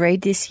chance to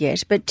read this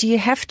yet, but do you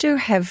have to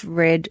have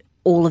read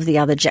all of the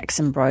other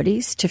Jackson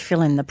Brodies to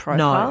fill in the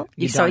profile?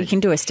 No, so you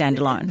can do a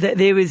standalone.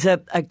 There is a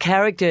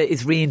character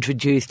is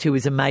reintroduced who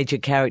was a major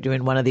character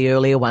in one of the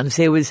earlier ones.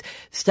 There was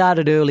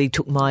Started Early,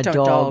 Took My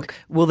Dog,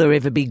 Will There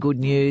Ever Be Good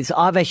News?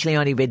 I've actually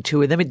only read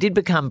two of them. It did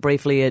become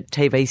briefly a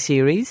TV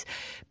series,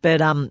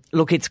 But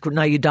look, it's good.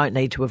 No, you don't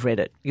need to have read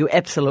it. You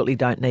absolutely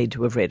don't need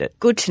to have read it.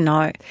 Good to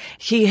know.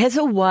 She has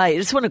a way, I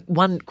just want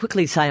to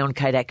quickly say on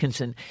Kate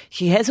Atkinson,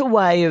 she has a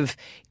way of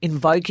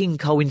invoking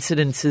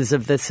coincidences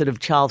of the sort of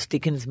Charles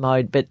Dickens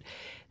mode, but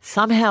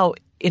somehow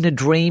in a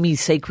dreamy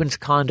sequence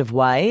kind of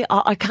way.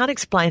 I can't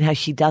explain how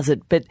she does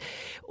it, but...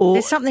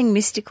 There's something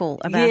mystical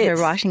about her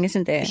writing,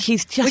 isn't there?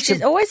 She's just... Which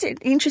is always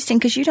interesting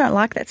because you don't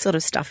like that sort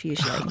of stuff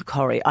usually. Oh,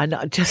 Corrie, I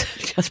know,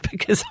 just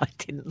because I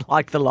didn't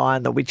like The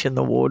Lion, the Witch and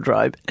the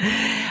Wardrobe.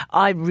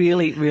 I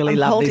really, really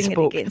love this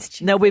book.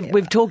 Against you. No,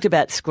 we've talked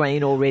about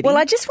Screen already. Well,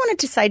 I just wanted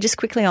to say just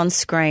quickly on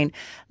Screen,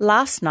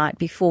 last night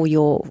before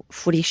your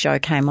footy show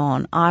came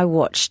on, I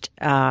watched...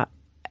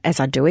 as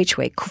I do each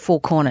week, Four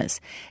Corners.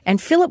 And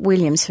Philip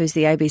Williams, who's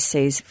the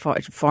ABC's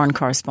foreign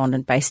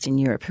correspondent based in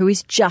Europe, who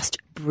is just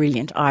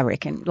brilliant, I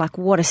reckon. Like,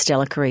 what a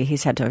stellar career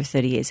he's had over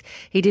 30 years.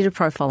 He did a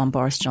profile on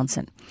Boris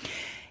Johnson.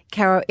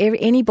 Caro,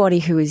 anybody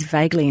who is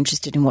vaguely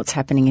interested in what's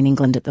happening in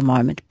England at the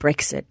moment,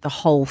 Brexit, the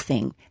whole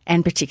thing,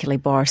 and particularly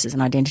Boris as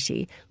an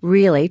identity,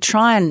 really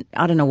try and,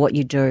 I don't know what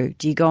you do.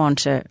 Do you go on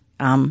to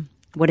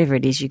whatever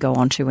it is you go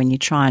on to when you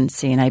try and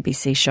see an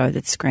ABC show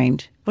that's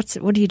screened?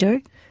 What do you do?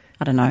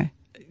 I don't know.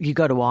 You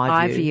go to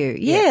iView. iView.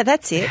 Yeah,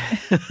 that's it.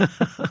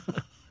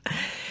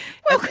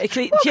 Welcome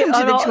to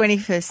the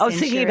 21st century. I was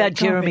thinking about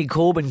Jeremy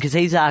Corbyn because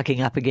he's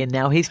arcing up again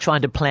now. He's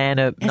trying to plan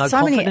a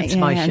no-confidence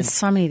motion. And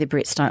so many of the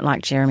Brits don't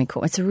like Jeremy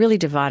Corbyn. It's a really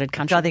divided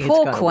country. I think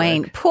Poor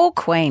Queen. Poor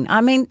Queen.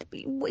 I mean,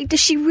 does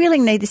she really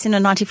need this in her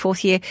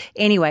 94th year?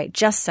 Anyway,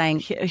 just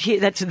saying.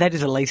 That is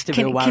the least of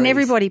her worries. Can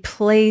everybody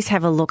please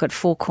have a look at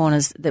Four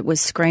Corners that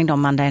was screened on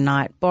Monday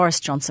night? Boris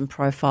Johnson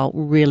profile,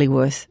 really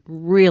worth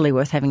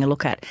having a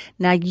look at.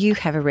 Now you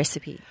have a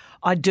recipe.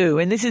 I do,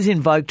 and this is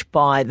invoked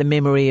by the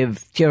memory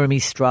of Jeremy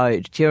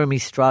Strode. Jeremy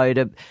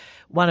Strode,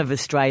 one of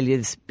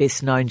Australia's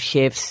best-known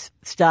chefs,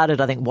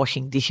 started, I think,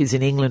 washing dishes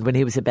in England when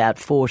he was about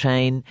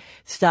 14,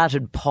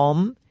 started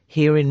POM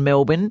here in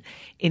Melbourne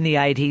in the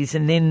 80s,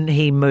 and then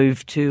he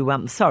moved to,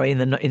 in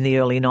the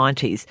early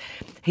 90s.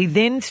 He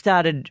then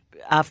started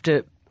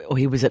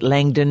he was at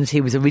Langdon's.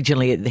 He was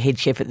originally the head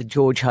chef at the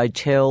George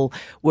Hotel,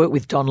 worked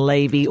with Don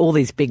Levy, all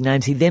these big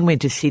names. He then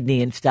went to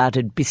Sydney and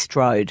started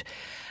Bistrode.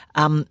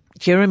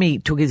 Jeremy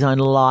took his own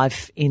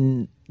life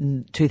in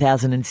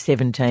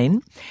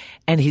 2017,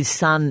 and his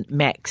son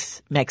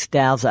Max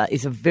Dowser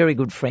is a very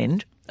good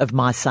friend of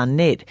my son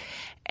Ned.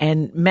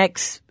 And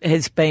Max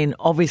has been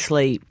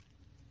obviously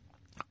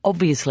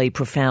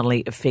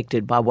profoundly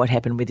affected by what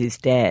happened with his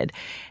dad.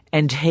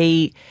 And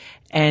he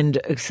and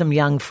some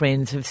young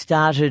friends have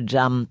started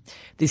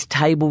this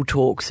table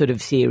talk sort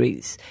of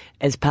series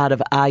as part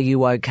of Are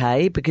You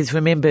OK? Because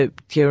remember,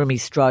 Jeremy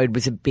Strode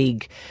was a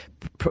big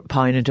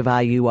proponent of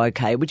Are You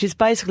OK? Which is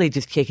basically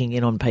just checking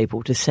in on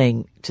people to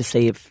see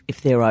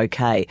if they're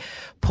okay.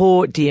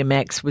 Poor dear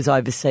Max was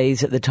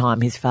overseas at the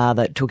time his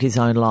father took his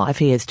own life.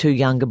 He has two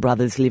younger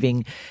brothers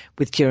living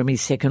with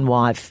Jeremy's second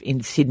wife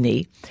in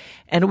Sydney.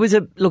 And it was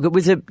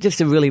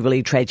just a really,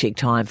 really tragic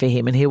time for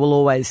him, and he will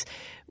always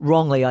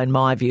wrongly, in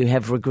my view,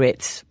 have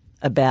regrets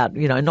about,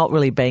 not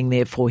really being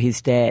there for his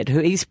dad, who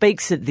he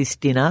speaks at this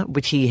dinner,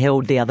 which he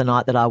held the other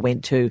night that I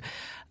went to,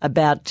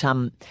 about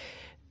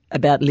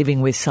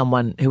living with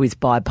someone who is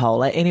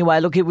bipolar.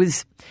 Anyway, look, it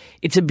was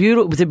a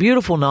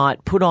beautiful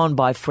night put on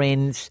by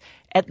friends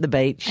at the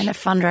beach. And a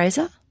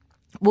fundraiser?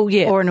 Well,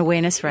 yeah. Or an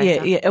awareness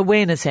raiser? Yeah,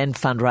 awareness and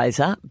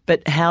fundraiser.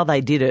 But how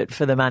they did it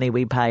for the money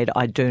we paid,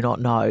 I do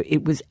not know.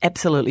 It was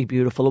absolutely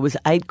beautiful. It was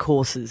 8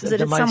 courses. Was it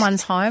at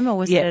someone's home or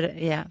was it?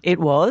 Yeah. It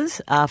was.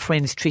 Our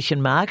friends Trish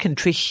and Mark, and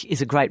Trish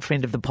is a great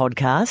friend of the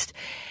podcast.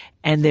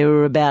 And there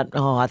were about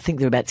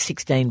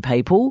 16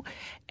 people.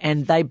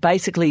 And they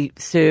basically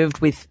served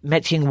with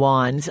matching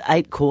wines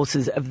 8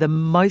 courses of the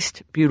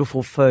most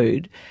beautiful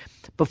food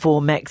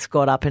before Max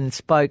got up and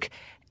spoke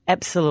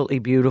absolutely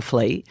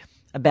beautifully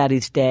about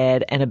his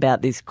dad and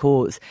about this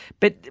cause.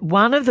 But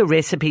one of the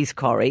recipes,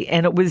 Corrie,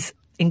 and it was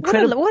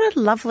incredible. What a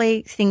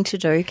lovely thing to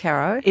do,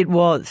 Caro. It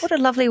was. What a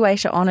lovely way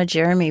to honour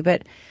Jeremy,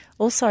 but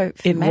also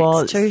for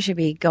Max too to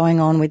be going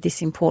on with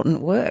this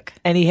important work.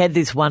 And he had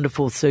this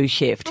wonderful sous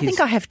chef.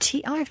 I have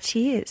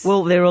tears.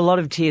 Well, there are a lot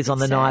of tears on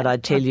the night, I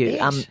tell you.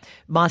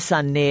 My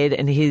son Ned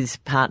and his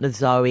partner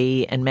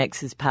Zoe and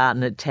Max's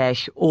partner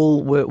Tash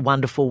all were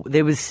wonderful.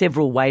 There was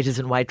several waiters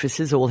and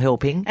waitresses all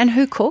helping. And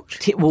who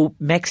cooked?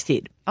 Max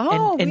did.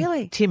 Oh, and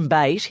really? Tim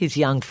Bate, his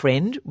young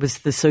friend, was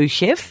the sous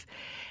chef.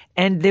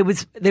 And there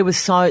was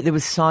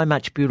so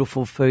much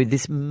beautiful food.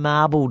 This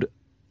marbled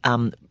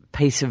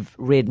piece of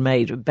red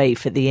meat,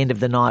 beef, at the end of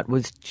the night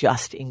was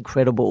just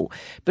incredible.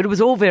 But it was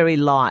all very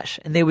light,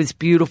 and there was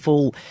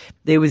beautiful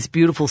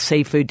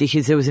seafood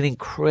dishes. There was an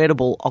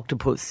incredible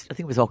octopus, I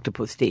think it was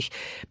octopus dish.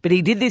 But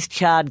he did this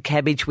charred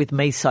cabbage with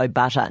miso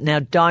butter. Now,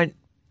 don't,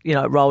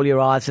 roll your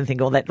eyes and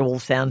think, oh, that all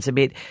sounds a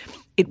bit...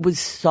 It was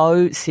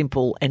so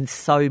simple and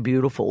so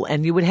beautiful,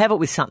 and you would have it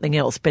with something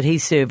else, but he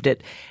served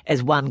it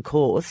as one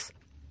course.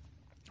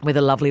 with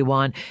a lovely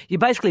wine. You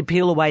basically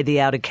peel away the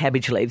outer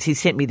cabbage leaves. He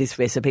sent me this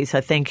recipe,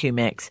 so thank you,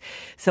 Max.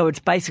 So it's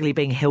basically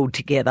being held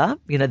together,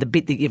 the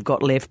bit that you've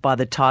got left by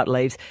the tight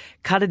leaves.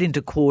 Cut it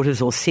into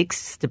quarters or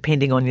sixths,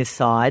 depending on your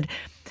side.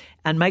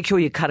 And make sure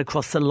you cut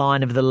across the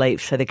line of the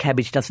leaf so the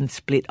cabbage doesn't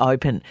split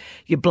open.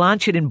 You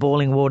blanch it in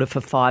boiling water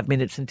for 5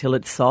 minutes until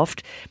it's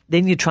soft.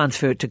 Then you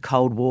transfer it to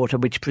cold water,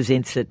 which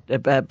prevents it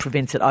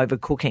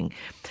overcooking.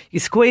 You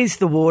squeeze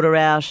the water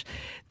out.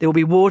 There will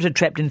be water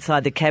trapped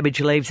inside the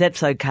cabbage leaves.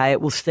 That's okay. It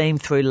will steam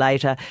through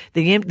later.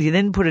 You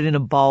then put it in a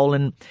bowl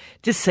and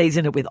just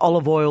season it with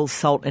olive oil,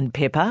 salt and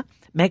pepper.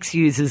 Max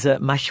uses a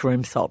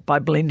mushroom salt by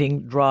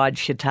blending dried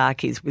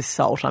shiitakes with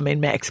salt. I mean,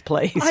 Max,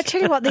 please. I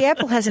tell you what, the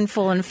apple hasn't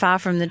fallen far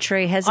from the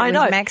tree, has it, with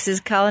Max's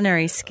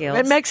culinary skills?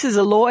 And Max is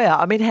a lawyer.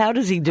 I mean, how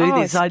does he do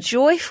this? It's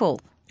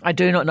joyful. I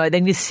do not know.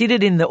 Then you sit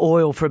it in the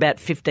oil for about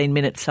 15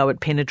 minutes so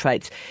it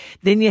penetrates.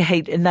 Then you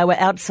heat, and they were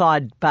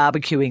outside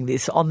barbecuing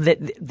this on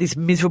this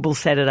miserable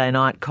Saturday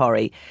night,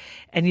 Corrie.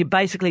 And you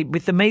basically,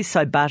 with the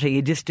miso butter,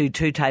 you just do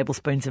 2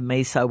 tablespoons of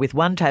miso with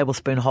 1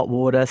 tablespoon hot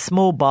water,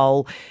 small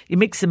bowl. You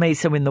mix the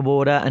miso in the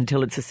water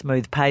until it's a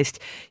smooth paste.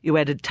 You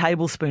add a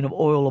tablespoon of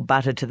oil or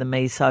butter to the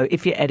miso.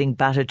 If you're adding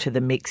butter to the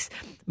mix,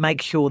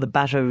 make sure the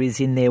butter is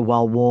in there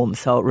while warm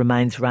so it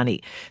remains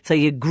runny. So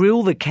you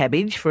grill the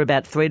cabbage for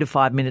about 3 to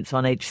 5 minutes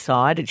on each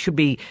side. It should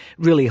be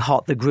really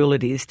hot, the grill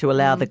it is, to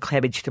allow the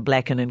cabbage to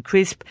blacken and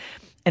crisp.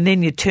 And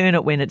then you turn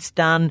it when it's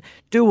done,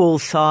 do all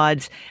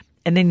sides.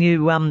 And then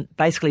you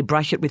basically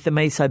brush it with the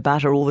miso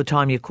butter all the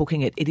time you're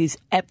cooking it. It is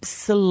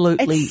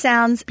absolutely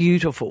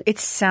beautiful. It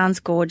sounds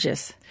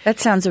gorgeous. That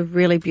sounds a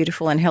really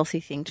beautiful and healthy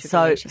thing to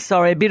be eating.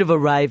 Sorry, a bit of a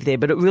rave there,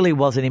 but it really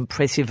was an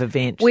impressive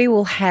event. We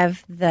will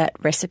have that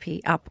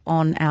recipe up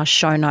on our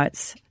show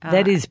notes.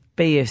 That is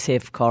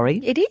BSF,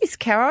 Corrie. It is,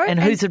 Caro. And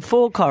who's it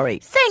for, Corrie?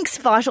 Thanks,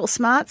 Vital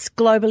Smarts.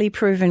 Globally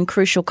proven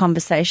crucial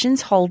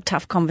conversations hold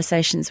tough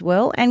conversations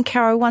well. And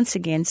Caro, once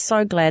again,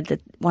 so glad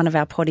that one of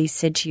our potties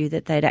said to you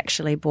that they'd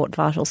actually brought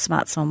Vital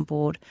Smarts on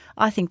board.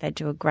 I think they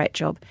do a great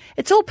job.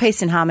 It's all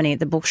peace and harmony at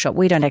the bookshop.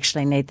 We don't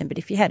actually need them, but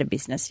if you had a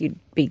business, you'd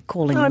be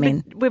calling them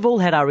in. We've all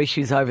had our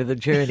issues over the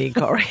journey,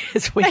 Corrie.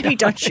 Maybe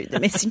don't shoot the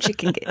messenger.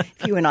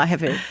 If you and I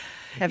have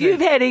You've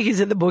had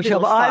issues at the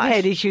bookshop. I've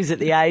had issues at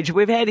the Age.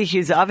 We've had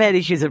issues. I've had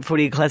issues at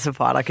Footy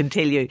Classified, I can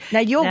tell you. Now,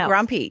 you're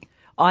grumpy.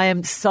 I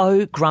am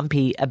so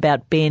grumpy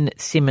about Ben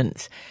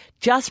Simmons.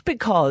 Just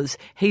because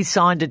he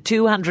signed a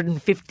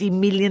 $250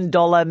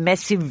 million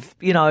massive,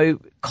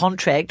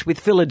 contract with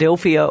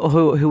Philadelphia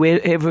or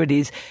whoever it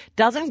is,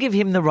 doesn't give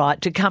him the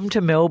right to come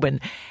to Melbourne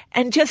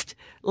and just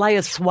lay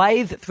a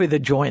swathe through the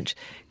joint,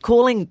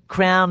 calling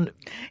Crown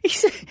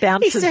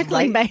bouncers. He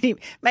certainly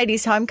made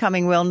his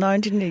homecoming well known,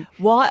 didn't he?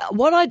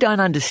 What I don't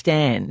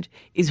understand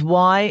is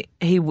why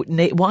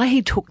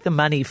he took the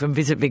money from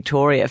Visit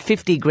Victoria,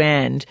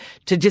 $50,000,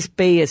 to just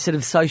be a sort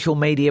of social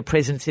media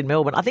presence in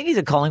Melbourne. I think he's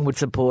a Collingwood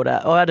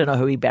supporter. I don't know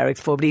who he barracks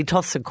for, but he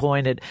tossed a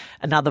coin at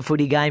another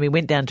footy game. He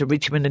went down to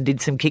Richmond and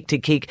did some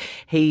kick-to-kick.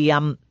 He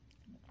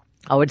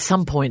at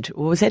some point,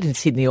 was that in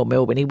Sydney or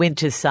Melbourne, he went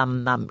to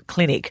some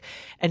clinic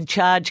and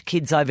charged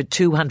kids over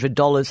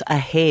 $200 a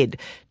head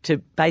to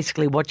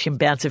basically watch him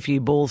bounce a few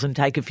balls and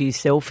take a few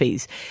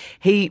selfies.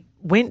 He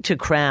went to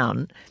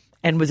Crown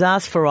and was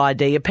asked for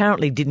ID,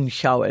 apparently didn't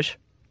show it,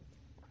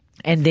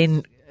 and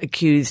then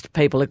accused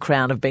people at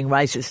Crown of being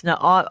racist. Now,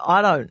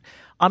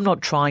 I'm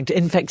not trying to.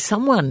 In fact,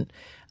 someone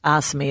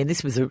asked me, and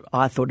this was,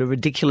 I thought, a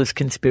ridiculous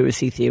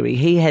conspiracy theory.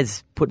 He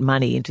has put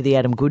money into the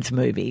Adam Goodes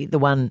movie,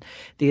 The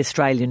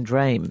Australian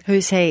Dream.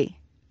 Who's he?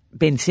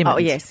 Ben Simmons. Oh,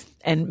 yes.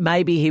 And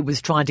maybe he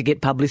was trying to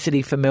get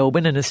publicity for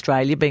Melbourne and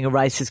Australia being a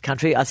racist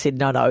country. I said,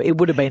 no, it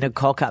would have been a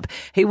cock-up.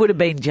 He would have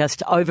been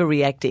just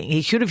overreacting.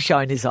 He should have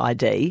shown his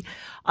ID.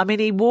 I mean,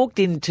 he walked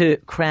into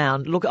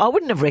Crown. Look, I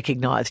wouldn't have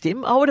recognised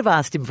him. I would have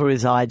asked him for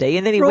his ID.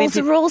 And then he went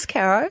in. Rules,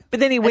 Caro. But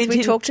then he went in. As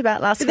we talked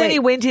about last week. But then he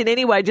went in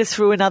anyway, just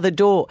through another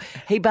door.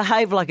 He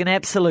behaved like an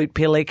absolute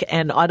pillock,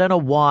 and I don't know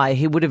why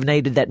he would have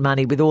needed that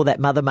money with all that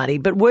mother money.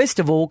 But worst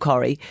of all,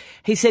 Corrie,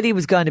 he said he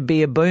was going to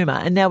be a boomer,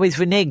 and now he's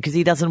reneged because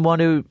he doesn't want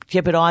to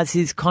jeopardise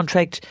his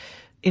contract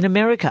in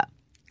America.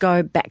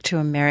 Go back to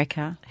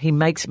America. He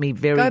makes me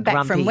very grumpy. Go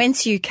back from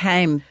whence you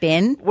came,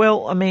 Ben.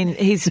 Well, I mean,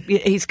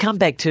 he's come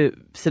back to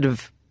sort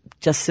of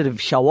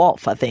show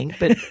off, I think.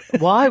 But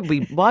why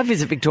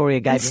Visit Victoria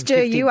gave him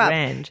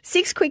 $50,000?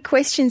 6 quick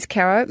questions,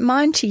 Caro.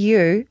 Mine to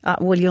you.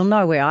 Well, you'll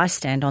know where I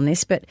stand on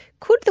this, but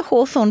could the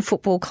Hawthorn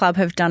Football Club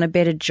have done a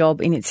better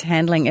job in its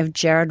handling of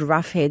Jared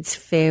Roughhead's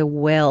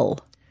farewell?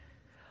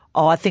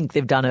 Oh, I think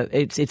they've done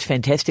it's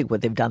fantastic what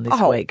they've done this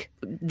week.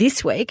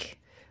 This week?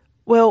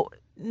 Well,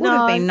 no. Would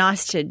have been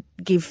nice to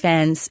give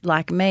fans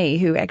like me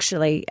who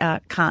actually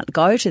can't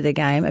go to the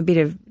game a bit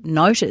of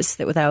notice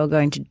that they were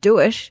going to do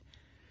it.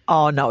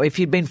 Oh, no. If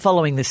you'd been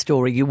following the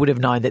story, you would have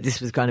known that this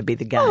was going to be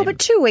the game. Oh, but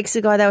 2 weeks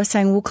ago they were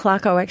saying, will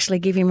Clarko actually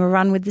give him a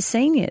run with the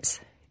seniors?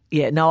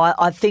 Yeah, no,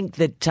 I think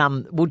that,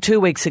 2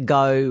 weeks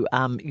ago,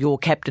 your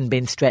captain,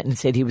 Ben Stratton,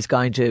 said he was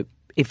going to,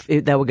 if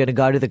they were going to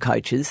go to the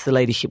coaches, the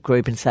leadership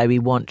group, and say we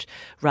want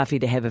Ruffy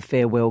to have a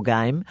farewell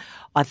game.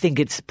 I think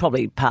it's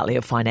probably partly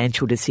a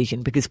financial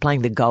decision because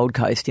playing the Gold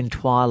Coast in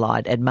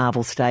twilight at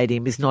Marvel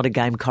Stadium is not a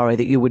game, Corrie,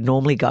 that you would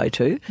normally go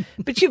to.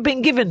 But you've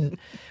been given,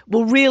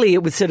 well, really,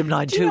 it was sort of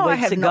known 2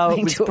 weeks ago.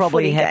 It was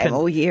probably happened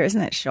all year, isn't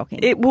that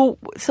shocking?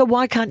 So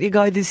why can't you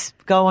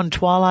go on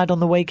twilight on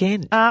the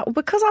weekend?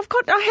 Because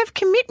I have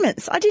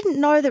commitments. I didn't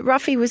know that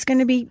Ruffy was going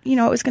to be,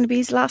 it was going to be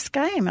his last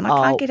game, and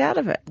I can't get out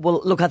of it.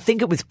 Well, look, I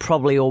think it was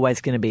probably always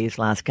going to be his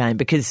last game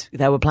because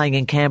they were playing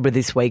in Canberra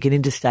this week and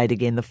interstate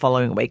again the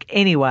following week.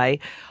 Anyway,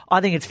 I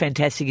think it's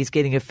fantastic he's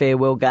getting a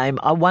farewell game.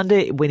 I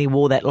wonder when he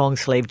wore that long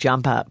sleeve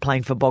jumper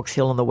playing for Box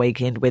Hill on the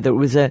weekend whether it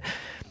was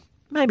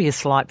maybe a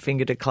slight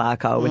finger to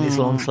Clarko and his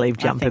long sleeve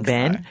jumper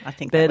band. So. I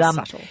think that was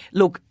subtle.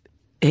 Look,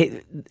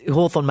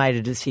 Hawthorn made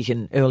a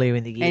decision earlier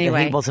in the year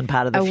that he wasn't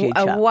part of the future.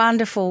 A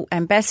wonderful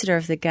ambassador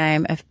of the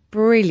game, a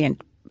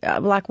brilliant.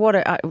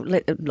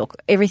 Look,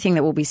 everything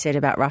that will be said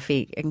about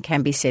Ruffy and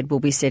can be said will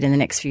be said in the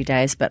next few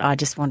days. But I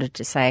just wanted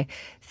to say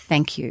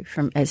thank you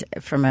from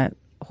a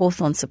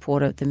Hawthorn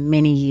supporter, the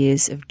many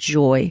years of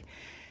joy.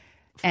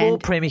 4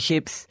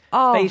 premierships,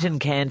 beaten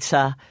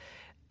cancer,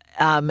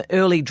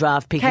 early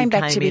draft pick. Came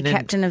back to be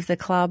captain of the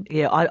club.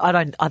 Yeah,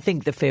 I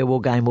think the farewell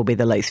game will be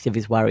the least of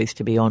his worries,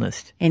 to be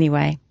honest.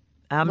 Anyway.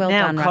 Well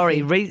now, done,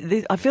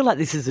 Corrie, I feel like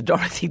this is a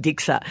Dorothy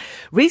Dixer.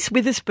 Reese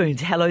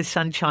Witherspoon's Hello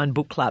Sunshine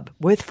Book Club.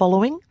 Worth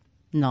following?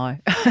 No.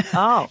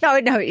 Oh. No,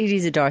 it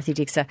is a Dorothy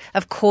Dixer.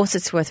 Of course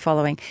it's worth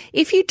following.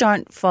 If you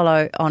don't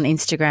follow on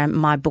Instagram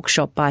My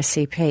Bookshop by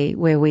CP,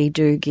 where we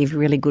do give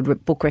really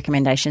good book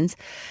recommendations,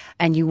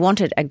 and you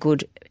wanted a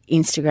good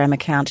Instagram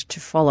account to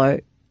follow,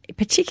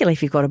 particularly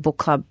if you've got a book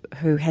club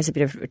who has a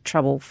bit of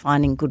trouble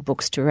finding good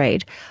books to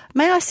read,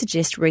 may I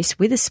suggest Reese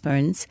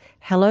Witherspoon's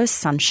Hello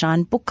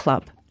Sunshine Book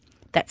Club.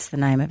 That's the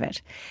name of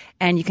it.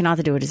 And you can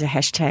either do it as a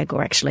hashtag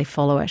or actually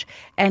follow it.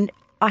 And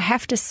I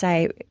have to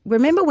say,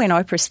 remember when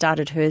Oprah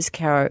started hers,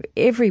 Caro,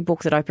 every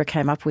book that Oprah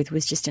came up with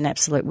was just an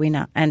absolute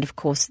winner. And, of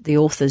course, the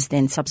authors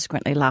then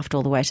subsequently laughed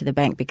all the way to the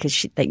bank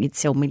because you'd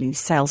sell millions,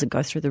 sales would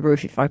go through the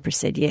roof if Oprah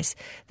said yes.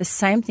 The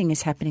same thing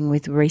is happening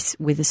with Reese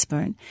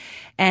Witherspoon.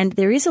 And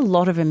there is a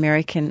lot of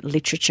American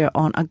literature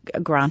on,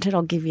 granted,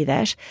 I'll give you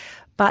that.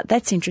 But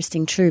that's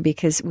interesting too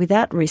because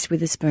without Reese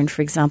Witherspoon,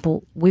 for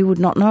example, we would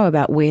not know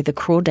about Where the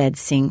Crawdads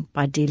Sing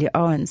by Delia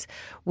Owens.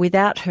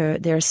 Without her,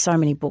 there are so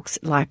many books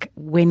like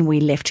When We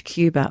Left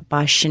Cuba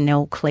by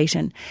Chanel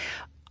Cleaton.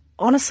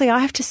 Honestly, I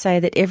have to say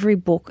that every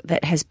book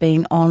that has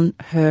been on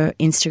her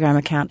Instagram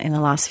account in the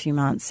last few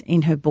months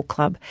in her book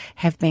club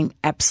have been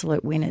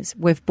absolute winners.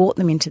 We've bought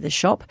them into the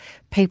shop.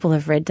 People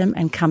have read them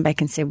and come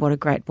back and said, what a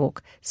great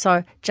book.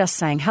 So just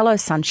saying, Hello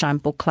Sunshine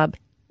Book Club.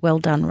 Well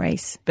done,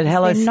 Reese. But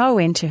there's no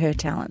end to her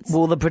talents.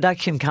 Well, the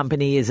production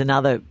company is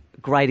another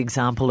great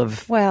example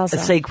of a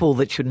sequel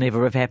that should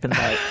never have happened,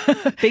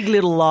 though. Big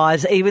Little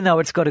Lies, even though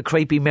it's got a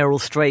creepy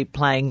Meryl Streep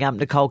playing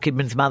Nicole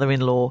Kidman's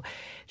mother-in-law.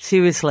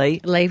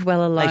 Seriously. Leave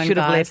well alone, They should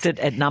have guys. left it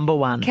at number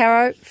 1.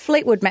 Caro,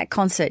 Fleetwood Mac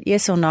concert,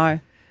 yes or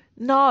no?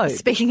 No.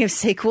 Speaking of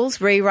sequels,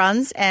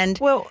 reruns, and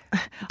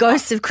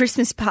Ghosts of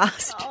Christmas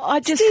Past.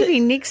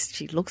 Stevie Nicks,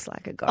 she looks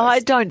like a ghost.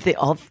 I don't think.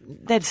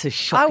 That's a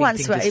shocking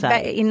thing to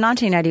say. In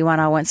 1981,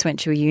 I once went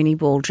to a uni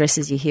ball dressed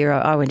as your hero.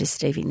 I went to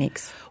Stevie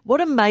Nicks.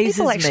 What amazes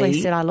me. People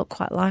actually said I look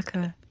quite like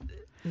her.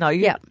 No,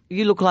 you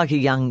look like a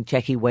young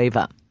Jackie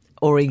Weaver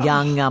or a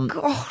young.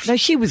 No,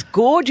 she was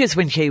gorgeous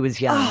when she was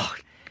young. Oh,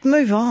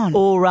 move on.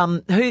 Or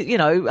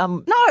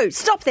no,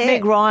 stop there.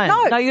 Meg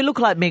Ryan. No, you look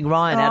like Meg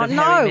Ryan out of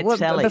Harry Met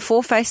Sally.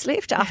 Before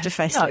Facelift, after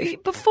Facelift. No,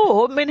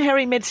 before when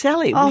Harry Met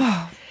Sally.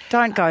 Oh,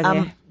 don't go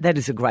there. That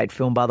is a great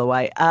film, by the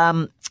way.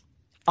 Fleetwood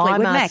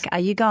Mac, are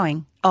you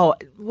going? Oh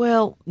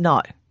well,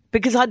 no.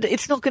 Because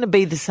it's not going to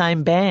be the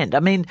same band. I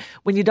mean,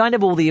 when you don't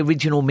have all the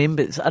original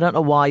members, I don't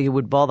know why you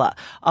would bother.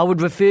 I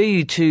would refer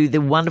you to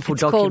the wonderful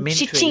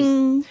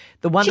documentary.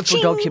 The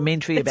wonderful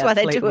documentary about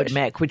Fleetwood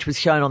Mac, which was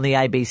shown on the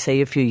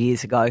ABC a few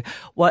years ago.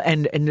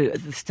 And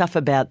the stuff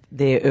about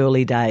their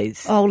early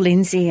days. Oh,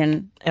 Lindsay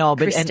and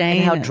Christine.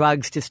 And how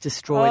drugs just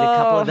destroyed a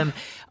couple of them.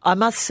 I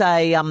must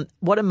say,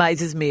 what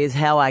amazes me is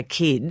how our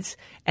kids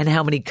and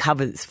how many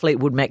covers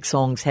Fleetwood Mac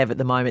songs have at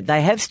the moment.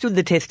 They have stood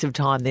the test of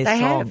time, their song.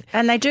 Have.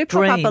 And they do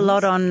pop up a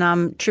lot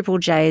on Triple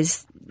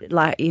J's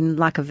in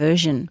a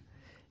version.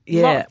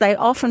 Yeah. They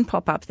often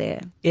pop up there.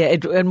 Yeah,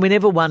 and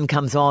whenever one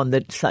comes on,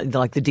 that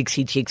like the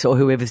Dixie Chicks or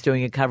whoever's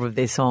doing a cover of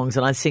their songs,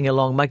 and I sing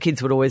along, my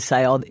kids would always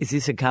say, oh, is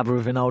this a cover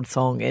of an old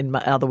song? In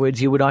other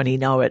words, you would only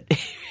know it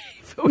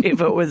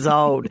if it was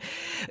old.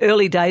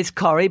 Early days,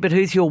 Corrie, but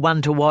who's your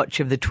one to watch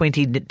of the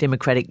 20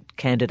 Democratic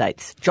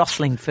candidates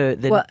jostling for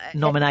the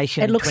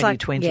nomination in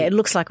 2020? It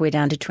looks like we're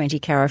down to 20,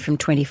 Caro, from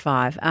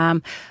 25. I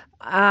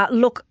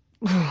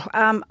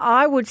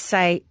would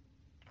say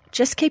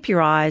just keep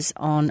your eyes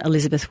on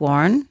Elizabeth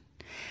Warren.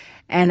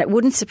 And it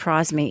wouldn't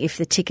surprise me if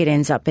the ticket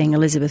ends up being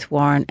Elizabeth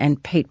Warren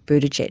and Pete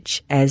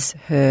Buttigieg as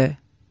her,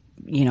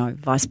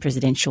 vice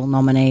presidential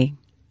nominee,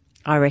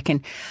 I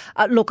reckon.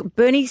 Look,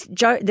 there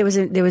was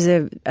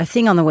a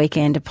thing on the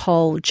weekend, a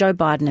poll. Joe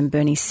Biden and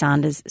Bernie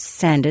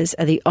Sanders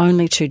are the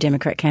only two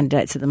Democrat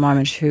candidates at the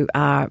moment who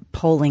are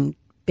polling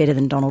better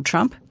than Donald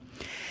Trump.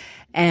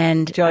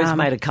 And Joe's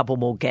made a couple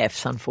more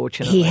gaffes,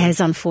 unfortunately. He has,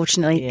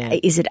 unfortunately. Yeah.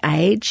 Is it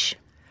age?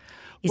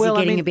 Is he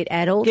getting a bit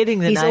addled? Getting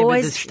the name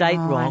of the state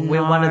wrong.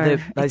 We're one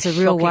of those it's a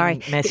real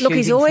worry. Look,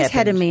 he's always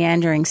had a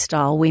meandering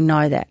style. We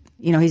know that.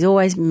 You know, he's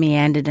always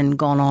meandered and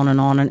gone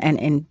on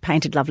and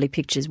painted lovely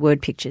pictures,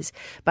 word pictures.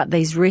 But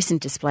these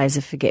recent displays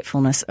of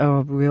forgetfulness are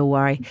a real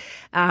worry.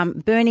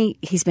 Bernie,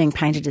 he's being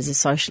painted as a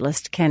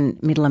socialist. Can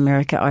Middle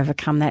America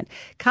overcome that?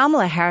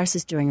 Kamala Harris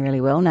is doing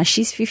really well. Now,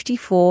 she's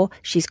 54.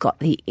 She's got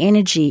the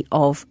energy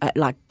of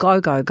like go,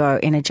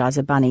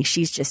 Energizer Bunny.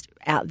 She's just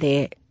out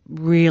there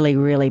really,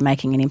 really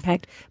making an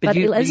impact. But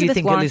you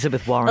think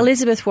Elizabeth Warren?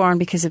 Elizabeth Warren,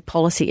 because of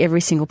policy,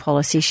 every single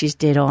policy, she's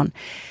dead on.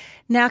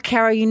 Now,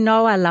 Caro, you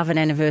know I love an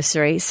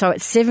anniversary. So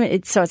it's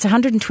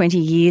 120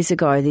 years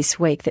ago this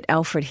week that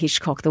Alfred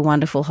Hitchcock, the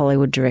wonderful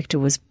Hollywood director,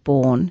 was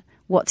born.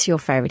 What's your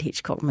favourite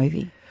Hitchcock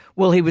movie?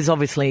 Well, he was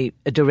obviously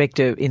a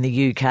director in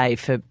the UK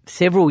for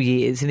several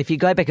years. And if you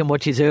go back and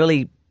watch his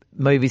early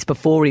movies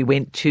before he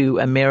went to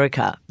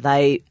America,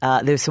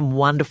 there's some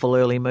wonderful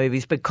early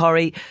movies. But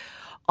Corrie,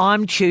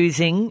 I'm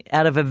choosing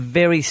out of a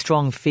very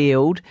strong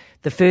field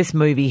the first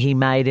movie he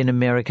made in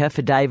America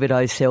for David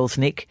O.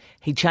 Selznick.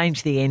 He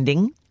changed the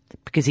ending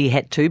because he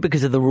had to,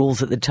 because of the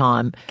rules at the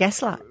time.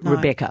 Gaslight? No.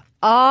 Rebecca.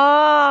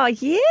 Oh,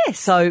 yes.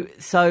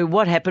 So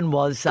what happened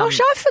was... Gosh,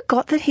 I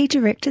forgot that he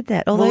directed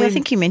that, although I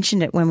think you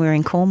mentioned it when we were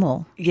in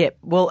Cornwall. Yeah,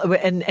 well,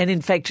 and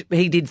in fact,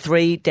 he did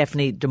 3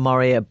 Daphne du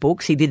Maurier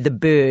books. He did The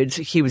Birds.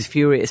 He was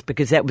furious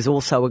because that was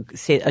also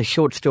a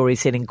short story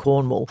set in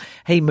Cornwall.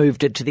 He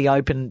moved it to the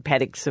open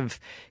paddocks of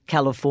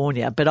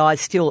California, but I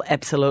still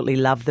absolutely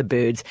love The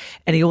Birds.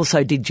 And he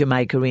also did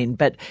Jamaica Inn.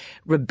 But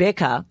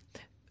Rebecca...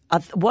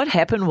 what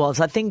happened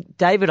was, I think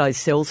David O.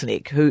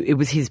 Selznick, it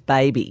was his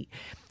baby,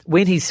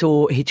 when he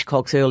saw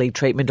Hitchcock's early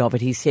treatment of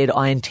it, he said,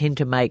 I intend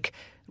to make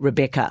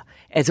Rebecca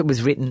as it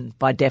was written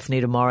by Daphne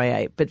du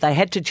Maurier. But they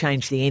had to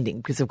change the ending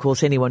because, of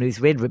course, anyone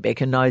who's read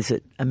Rebecca knows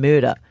that a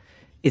murder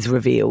is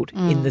revealed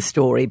in the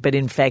story. But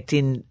in fact,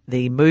 in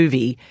the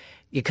movie,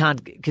 you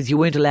can't, because you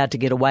weren't allowed to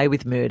get away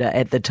with murder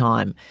at the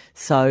time.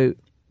 So...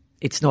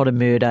 it's not a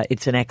murder,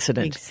 it's an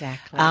accident.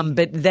 Exactly.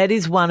 But that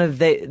is one of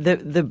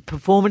the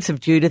performance of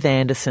Judith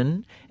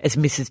Anderson as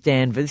Mrs.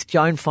 Danvers,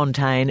 Joan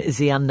Fontaine as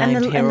the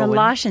unnamed heroine. And the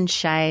light and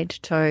shade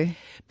too.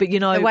 But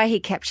you know, the way he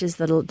captures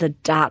the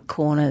dark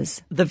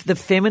corners. The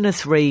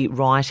feminist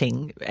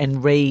rewriting and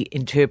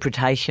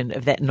reinterpretation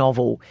of that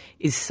novel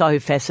is so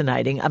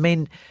fascinating. I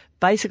mean,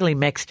 basically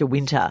Max de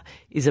Winter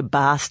is a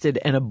bastard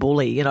and a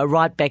bully, you know,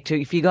 right back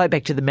to, if you go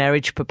back to the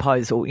marriage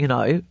proposal, you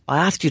know, I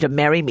asked you to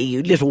marry me,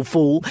 you little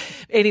fool.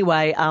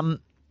 Anyway, for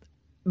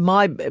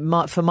my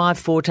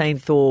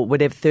 14th or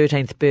whatever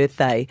 13th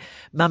birthday,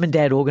 Mum and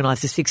Dad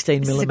organised a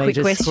 16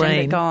 millimetre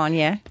screen. Go on,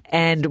 yeah.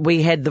 And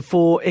we had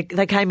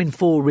they came in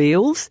 4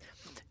 reels.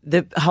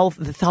 The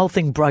whole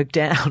thing broke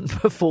down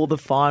before the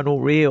final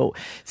reel.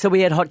 So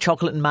we had hot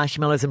chocolate and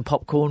marshmallows and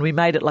popcorn. We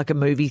made it like a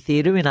movie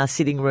theatre in our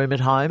sitting room at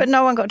home. But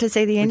no one got to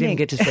see the ending. We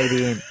didn't get to see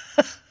the end.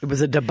 It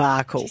was a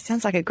debacle. Gee,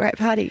 sounds like a great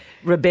party.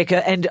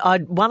 Rebecca, and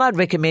I'd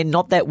recommend,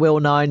 not that well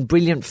known,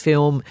 brilliant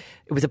film.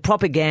 It was a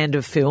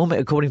propaganda film,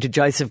 according to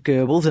Joseph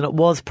Goebbels, and it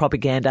was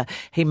propaganda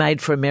he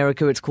made for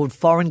America. It's called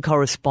Foreign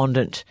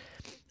Correspondent,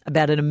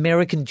 about an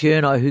American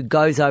journo who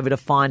goes over to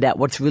find out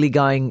what's really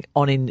going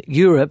on in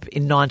Europe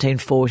in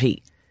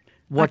 1940.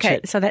 Watch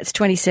it. So that's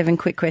 27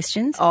 quick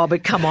questions. Oh,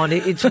 but come on,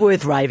 it's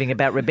worth raving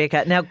about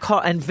Rebecca. Now,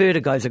 and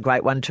Vertigo's a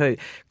great one too.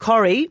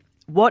 Corrie,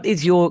 what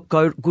is your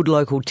good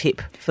local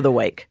tip for the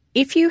week?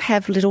 If you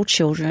have little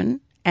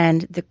children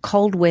and the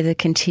cold weather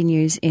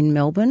continues in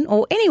Melbourne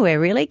or anywhere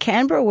really,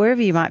 Canberra,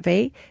 wherever you might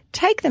be,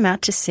 take them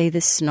out to see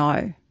the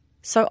snow.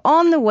 So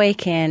on the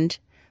weekend,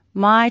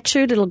 my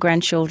 2 little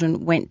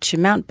grandchildren went to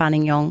Mount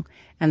Buninyong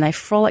and they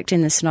frolicked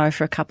in the snow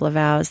for a couple of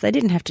hours. They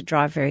didn't have to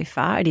drive very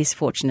far. It is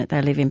fortunate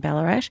they live in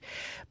Ballarat.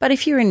 But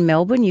if you're in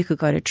Melbourne, you could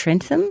go to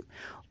Trentham,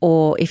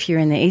 or if you're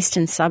in the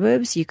eastern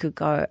suburbs, you could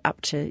go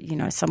up to, you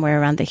know, somewhere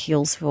around the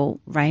Hillsville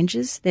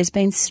Ranges. There's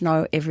been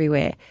snow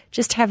everywhere.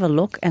 Just have a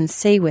look and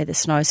see where the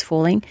snow's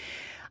falling.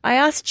 I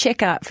asked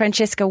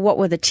Francesca, what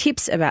were the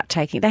tips about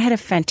taking. They had a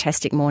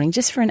fantastic morning,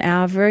 just for an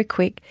hour, very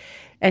quick.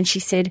 And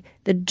she said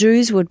the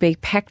do's would be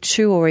pack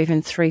 2 or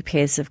even 3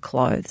 pairs of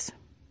clothes.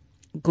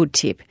 Good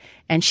tip.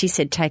 And she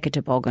said take a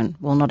toboggan.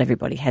 Well, not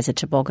everybody has a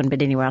toboggan,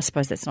 but anyway, I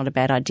suppose that's not a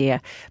bad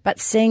idea. But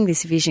seeing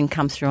this vision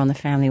come through on the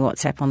family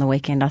WhatsApp on the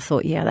weekend, I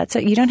thought, yeah, that's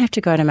it. You don't have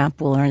to go to Mount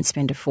Buller and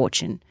spend a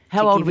fortune.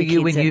 How old were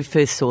you when you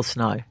first saw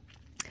snow?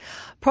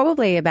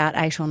 Probably about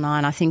 8 or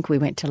 9. I think we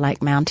went to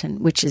Lake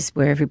Mountain, which is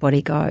where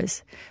everybody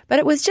goes. But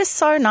it was just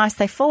so nice.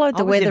 They followed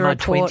the weather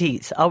report. I was in my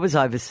 20s. I was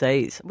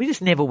overseas. We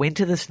just never went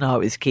to the snow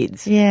as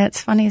kids. Yeah,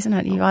 it's funny, isn't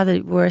it? You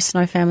either were a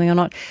snow family or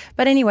not.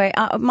 But anyway,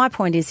 my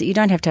point is that you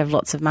don't have to have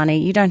lots of money.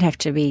 You don't have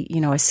to be,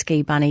 you know, a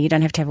ski bunny. You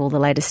don't have to have all the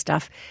latest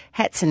stuff.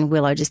 Hats and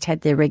Willow just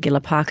had their regular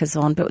parkas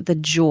on, but the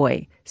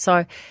joy.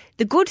 So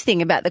the good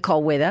thing about the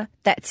cold weather,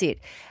 that's it.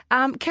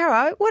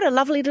 Caro, what a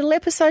lovely little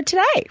episode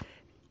today.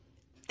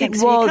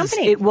 Thanks for your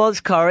company. It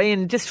was, Corrie,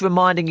 and just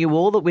reminding you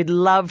all that we'd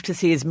love to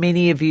see as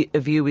many of you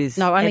as,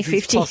 only as 50.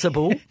 is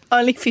possible.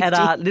 Only 50. At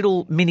our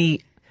little mini.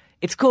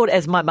 It's called,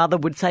 as my mother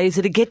would say, is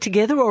it a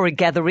get-together or a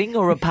gathering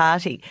or a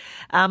party?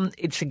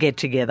 It's a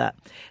get-together.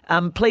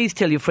 Please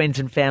tell your friends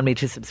and family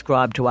to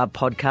subscribe to our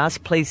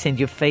podcast. Please send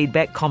your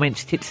feedback,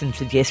 comments, tips and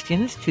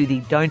suggestions to the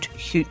Don't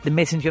Shoot the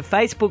Messenger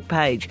Facebook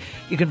page.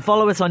 You can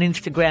follow us on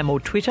Instagram or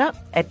Twitter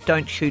at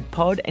Don't Shoot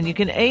Pod, and you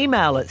can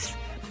email us,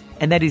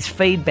 and that is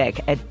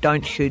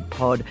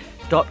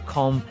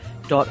feedback@don'tshootpod.com.au.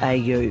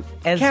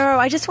 Caro,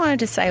 I just wanted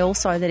to say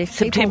also that if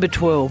September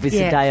 12 is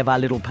the day of our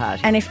little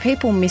party. And if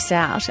people miss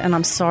out, and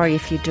I'm sorry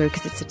if you do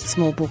because it's a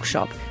small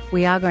bookshop,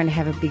 we are going to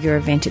have a bigger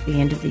event at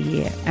the end of the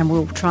year, and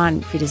we'll try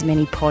and fit as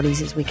many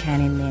potties as we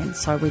can in then.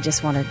 So we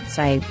just want to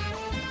say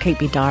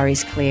keep your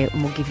diaries clear,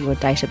 and we'll give you a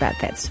date about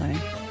that soon.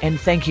 And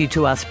thank you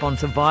to our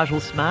sponsor Vital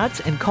Smarts.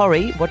 And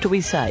Corrie, what do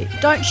we say?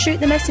 Don't shoot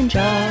the messenger.